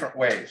in different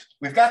ways.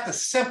 We've got the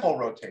simple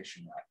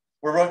rotation now.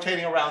 We're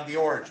rotating around the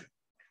origin.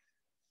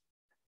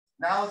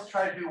 Now let's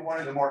try to do one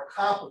of the more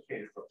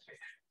complicated rotations.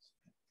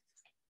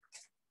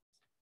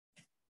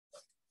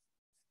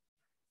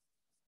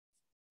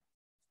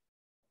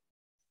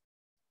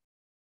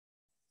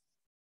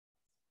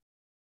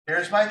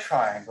 Here's my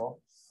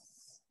triangle.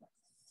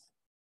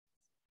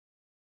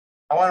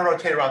 I want to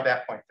rotate around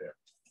that point there.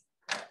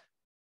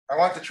 I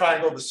want the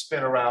triangle to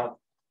spin around,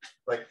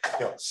 like,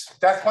 you know,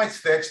 that point's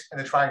fixed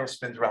and the triangle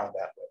spins around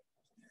that way.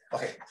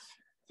 Okay,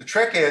 the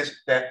trick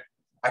is that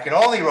I can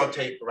only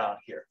rotate around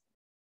here.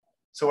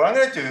 So what I'm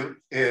going to do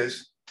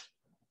is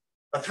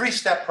a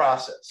 3-step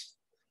process.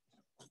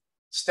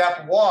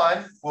 Step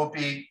 1 will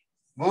be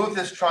move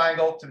this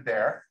triangle to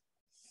there.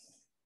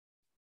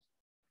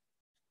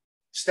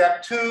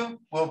 Step 2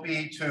 will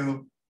be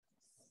to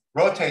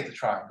rotate the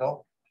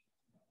triangle.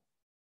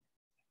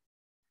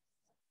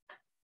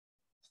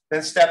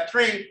 Then step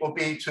 3 will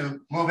be to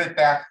move it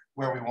back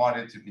where we want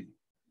it to be.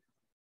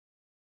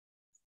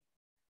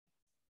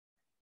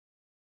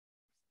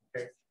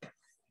 Okay.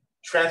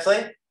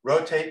 Translate,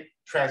 rotate,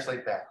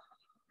 translate back.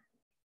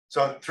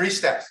 So 3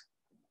 steps: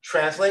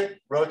 translate,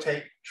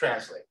 rotate,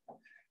 translate.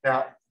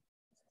 Now,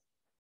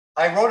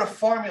 I wrote a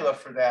formula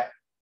for that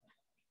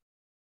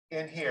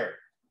in here.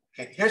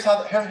 Okay, here's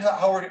how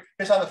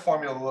the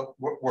formula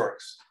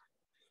works.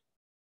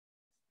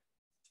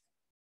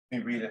 Let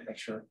me read it, make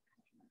sure.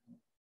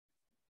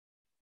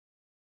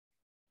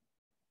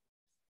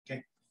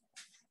 Okay.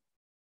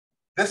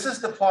 This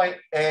is the point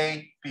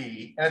A,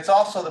 B, and it's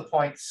also the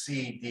point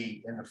C,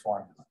 D in the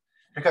formula.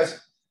 Because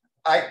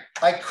I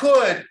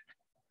could,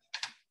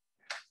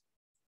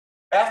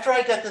 after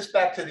I get this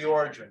back to the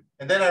origin,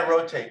 and then I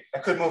rotate, I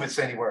could move it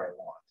anywhere I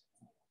want.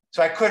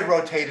 So I could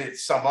rotate it at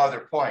some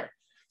other point.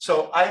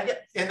 So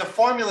in the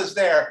formulas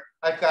there,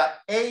 I've got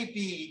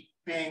AB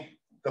being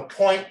the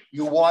point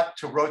you want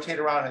to rotate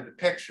around in the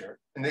picture,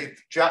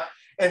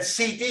 and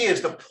CD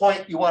is the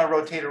point you want to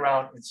rotate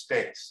around in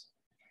space.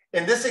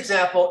 In this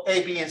example,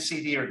 AB and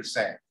CD are the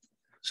same.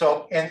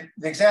 So in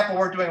the example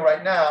we're doing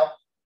right now,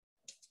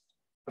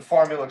 the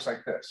formula looks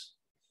like this.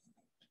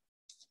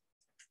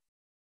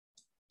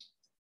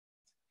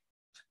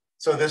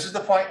 So this is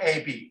the point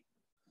AB.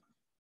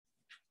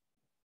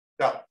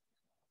 Now,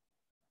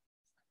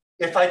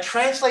 if I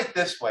translate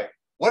this way,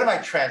 what am I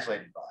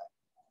translating by?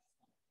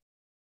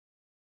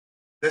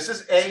 This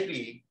is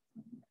AB.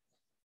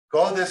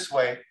 Go this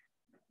way.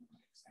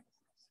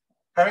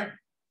 Pardon?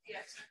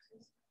 Yes.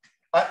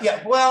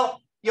 Yeah, well,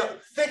 you know,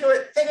 think of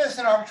this as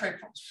an arbitrary.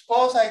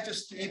 Suppose I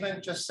just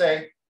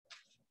say,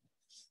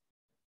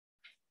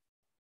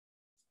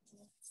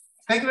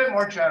 think of it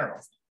more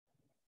general.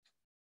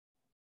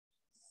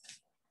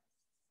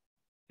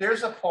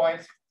 Here's a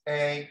point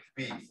A,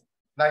 B.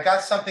 And I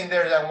got something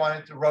there that I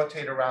wanted to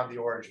rotate around the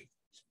origin.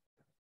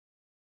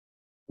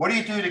 What do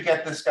you do to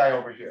get this guy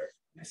over here?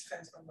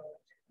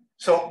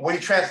 So what do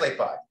you translate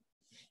by?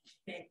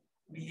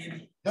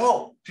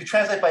 No, if you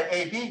translate by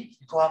AB,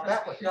 you go out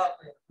that way.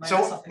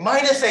 So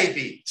minus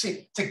AB.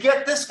 See, to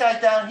get this guy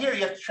down here,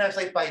 you have to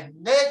translate by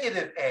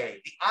negative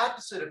A, the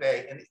opposite of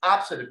A, and the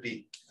opposite of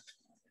B.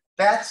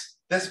 That's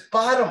this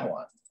bottom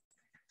one.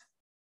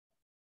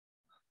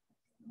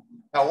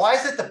 Now, why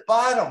is it the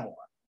bottom one?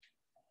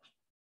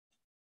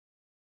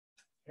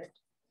 Okay.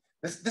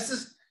 This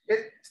is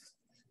it.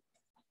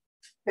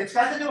 It's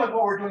got to do with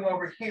what we're doing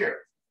over here.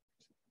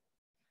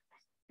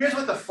 Here's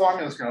what the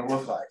formula is going to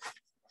look like.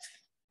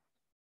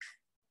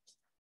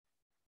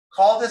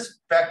 Call this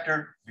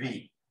vector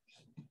V.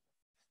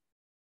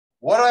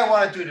 What do I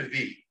want to do to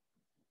V?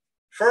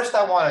 First,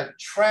 I want to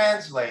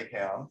translate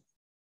him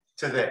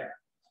to there.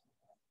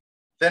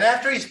 Then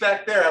after he's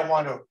back there, I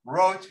want to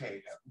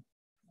rotate him.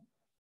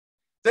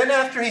 Then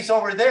after he's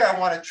over there, I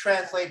want to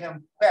translate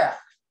him back.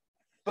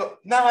 But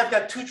now I've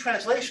got 2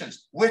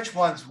 translations. Which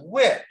one's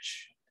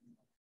which?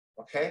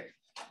 Okay.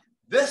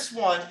 This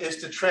one is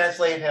to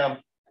translate him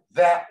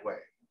that way.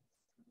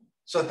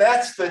 So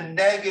that's the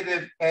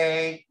negative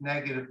A,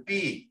 negative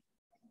B.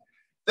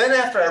 Then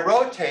after I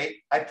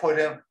rotate, I put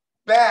him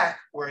back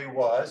where he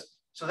was.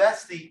 So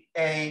that's the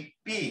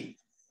AB,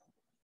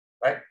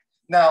 right?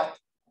 Now,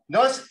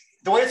 notice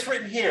the way it's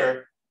written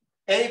here,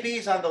 AB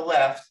is on the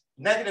left,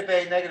 negative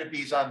A, negative B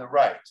is on the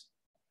right.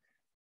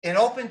 In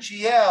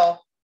OpenGL,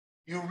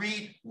 you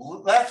read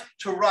left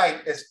to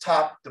right as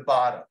top to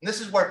bottom. And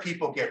this is where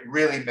people get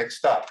really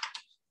mixed up.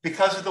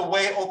 Because of the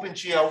way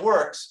OpenGL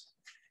works,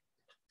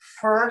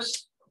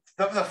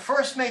 the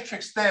first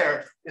matrix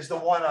there is the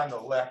one on the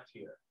left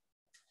here.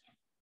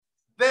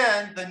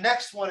 Then the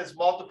next one is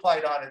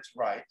multiplied on its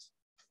right.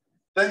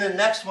 Then the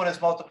next one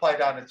is multiplied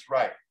on its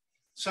right.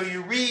 So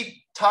you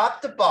read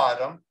top to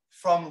bottom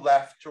from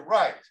left to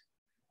right.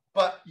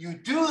 but you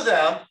do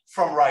them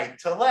from right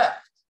to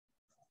left.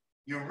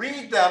 You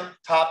read them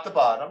top to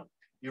bottom.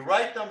 You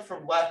write them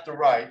from left to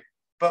right.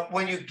 But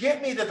when you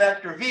give me the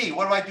vector v,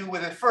 what do I do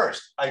with it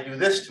first? I do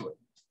this to it.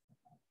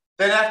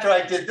 Then after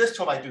I did this to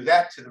them, I do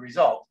that to the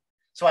result.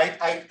 So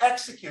I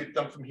execute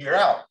them from here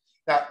out.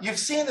 Now, you've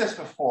seen this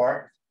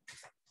before.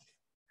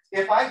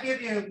 If I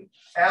give you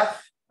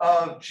f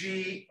of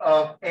g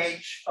of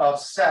h of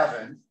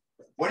 7,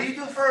 what do you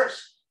do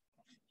first?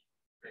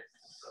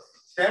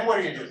 Then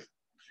what do you do?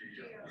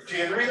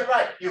 G of the reason,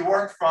 right. You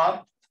work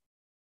from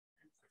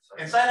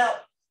inside out.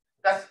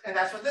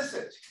 That's what this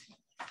is.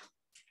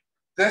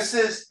 This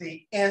is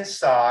the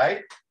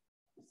inside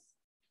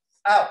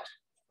out.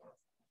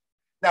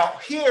 Now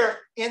here,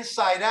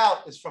 inside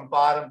out is from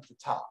bottom to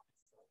top.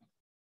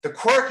 The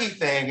quirky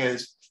thing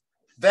is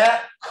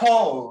that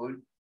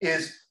code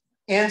is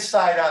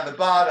inside on the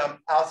bottom,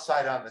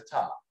 outside on the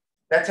top.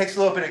 That takes a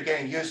little bit of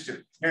getting used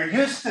to. You're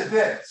used to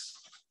this.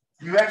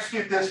 You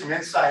execute this from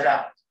inside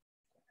out.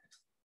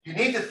 You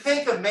need to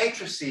think of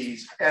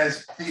matrices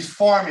as these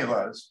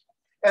formulas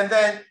and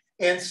then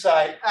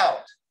inside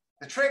out.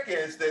 The trick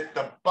is that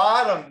the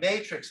bottom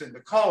matrix in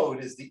the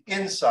code is the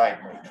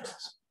inside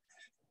matrix.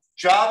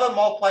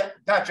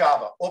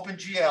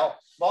 OpenGL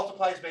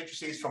multiplies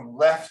matrices from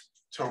left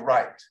to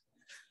right.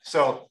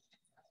 So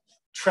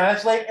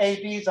translate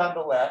ABs on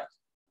the left,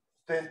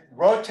 then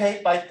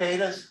rotate by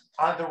thetas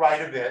on the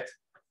right of it,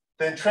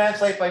 then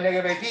translate by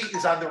negative AB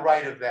is on the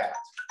right of that.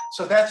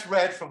 So that's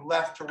read from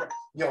left to right.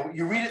 You know,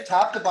 you read it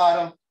top to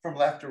bottom from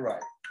left to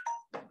right.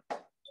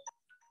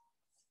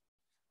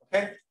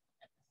 Okay?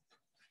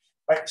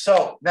 All right,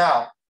 so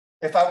now,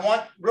 if I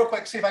want, real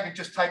quick, see if I can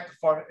just type the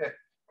form.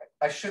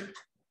 I should.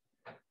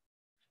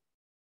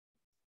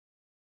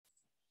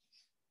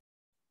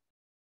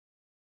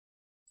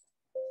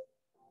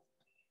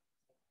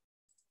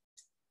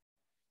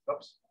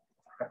 Oops.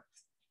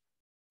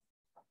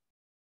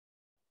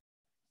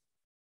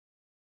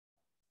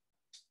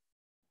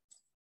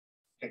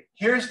 Okay,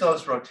 here's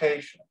those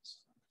rotations.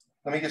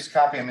 Let me just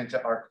copy them into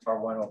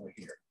R1 over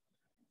here.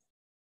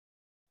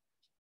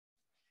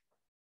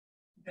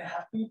 They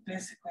have to be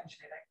placed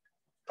sequentially, right?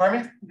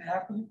 Pardon me? They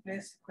have to be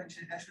placed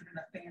sequentially. There should be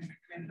nothing in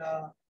between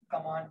the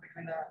command,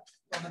 between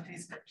the 3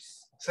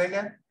 steps. Say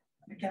again?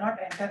 You cannot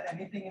enter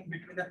anything in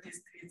between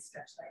these 3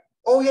 steps, right?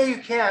 Oh yeah, you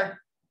can,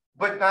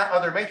 but not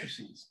other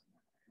matrices.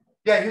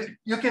 Yeah,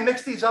 you can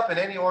mix these up in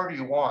any order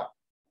you want.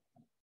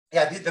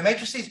 Yeah, the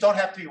matrices don't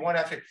have to be one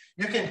after.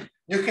 You can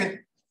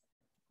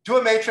do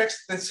a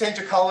matrix, then change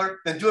a color,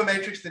 then do a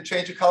matrix, then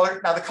change a color.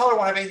 Now the color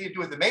won't have anything to do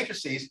with the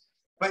matrices,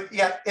 but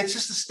yeah, it's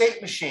just a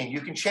state machine. You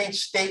can change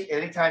state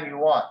anytime you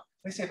want.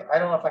 Let me see if I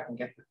don't know if I can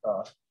get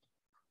the.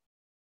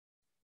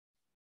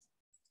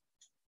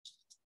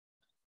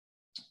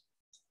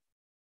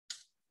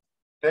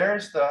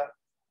 There's the.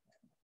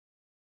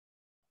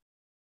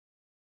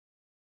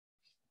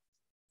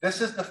 This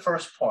is the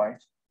first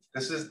point.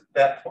 This is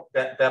that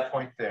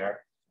point there.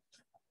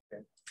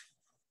 Okay.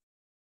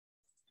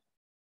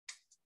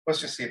 Let's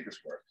just see if this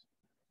works.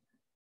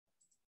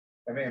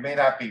 I mean, it may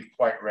not be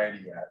quite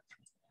ready yet.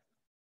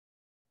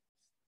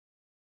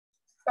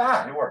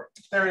 Ah, it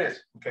worked. There it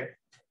is. Okay.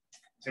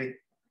 See,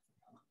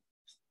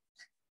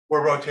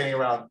 we're rotating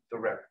around the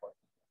red point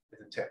with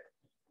the tip.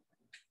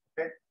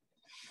 Okay.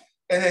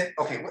 And then,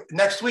 okay,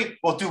 next week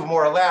we'll do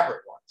more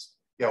elaborate ones.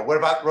 You know, what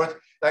about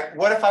like,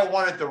 what if I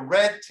wanted the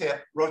red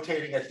tip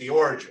rotating at the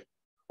origin?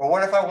 Or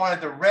what if I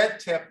wanted the red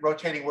tip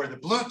rotating where the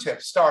blue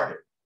tip started?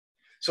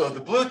 So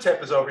the blue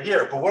tip is over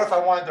here, but what if I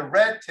wanted the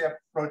red tip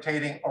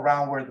rotating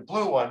around where the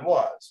blue one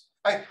was?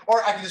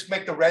 Or I can just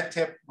make the red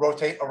tip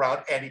rotate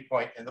around any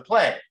point in the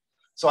plane.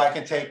 So I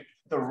can take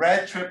the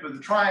red tip of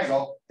the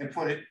triangle and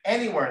put it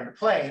anywhere in the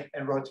plane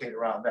and rotate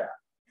around that.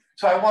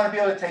 So I want to be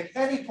able to take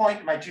any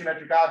point in my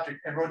geometric object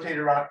and rotate it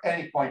around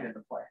any point in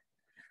the plane.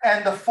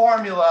 And the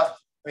formula,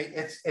 I mean,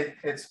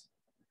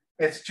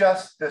 it's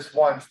just this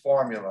one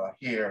formula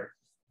here.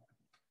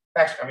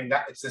 Actually, I mean,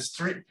 it's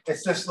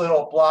this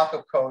little block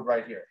of code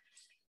right here.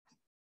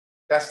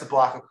 That's the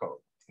block of code.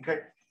 Okay,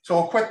 so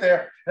we'll quit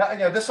there. Now, you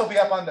know, this will be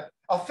up on the.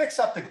 I'll fix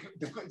up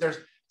there's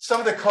some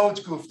of the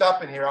code's goofed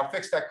up in here. I'll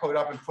fix that code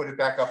up and put it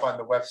back up on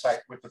the website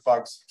with the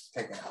bugs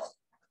taken out.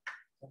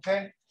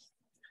 Okay.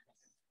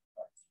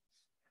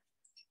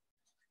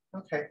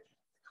 Okay.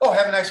 Oh,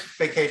 have a nice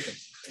vacation.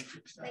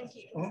 Thank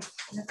you.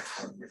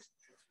 Mm-hmm.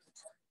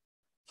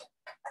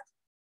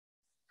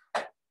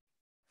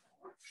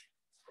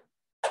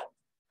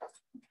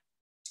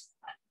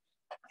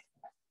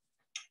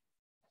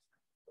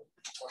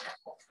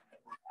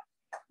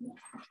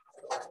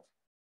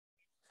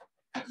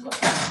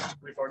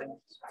 Recording.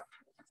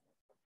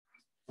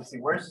 Let's see,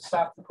 where's the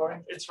stop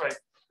recording? It's right.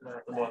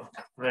 The one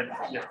red.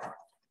 Yeah.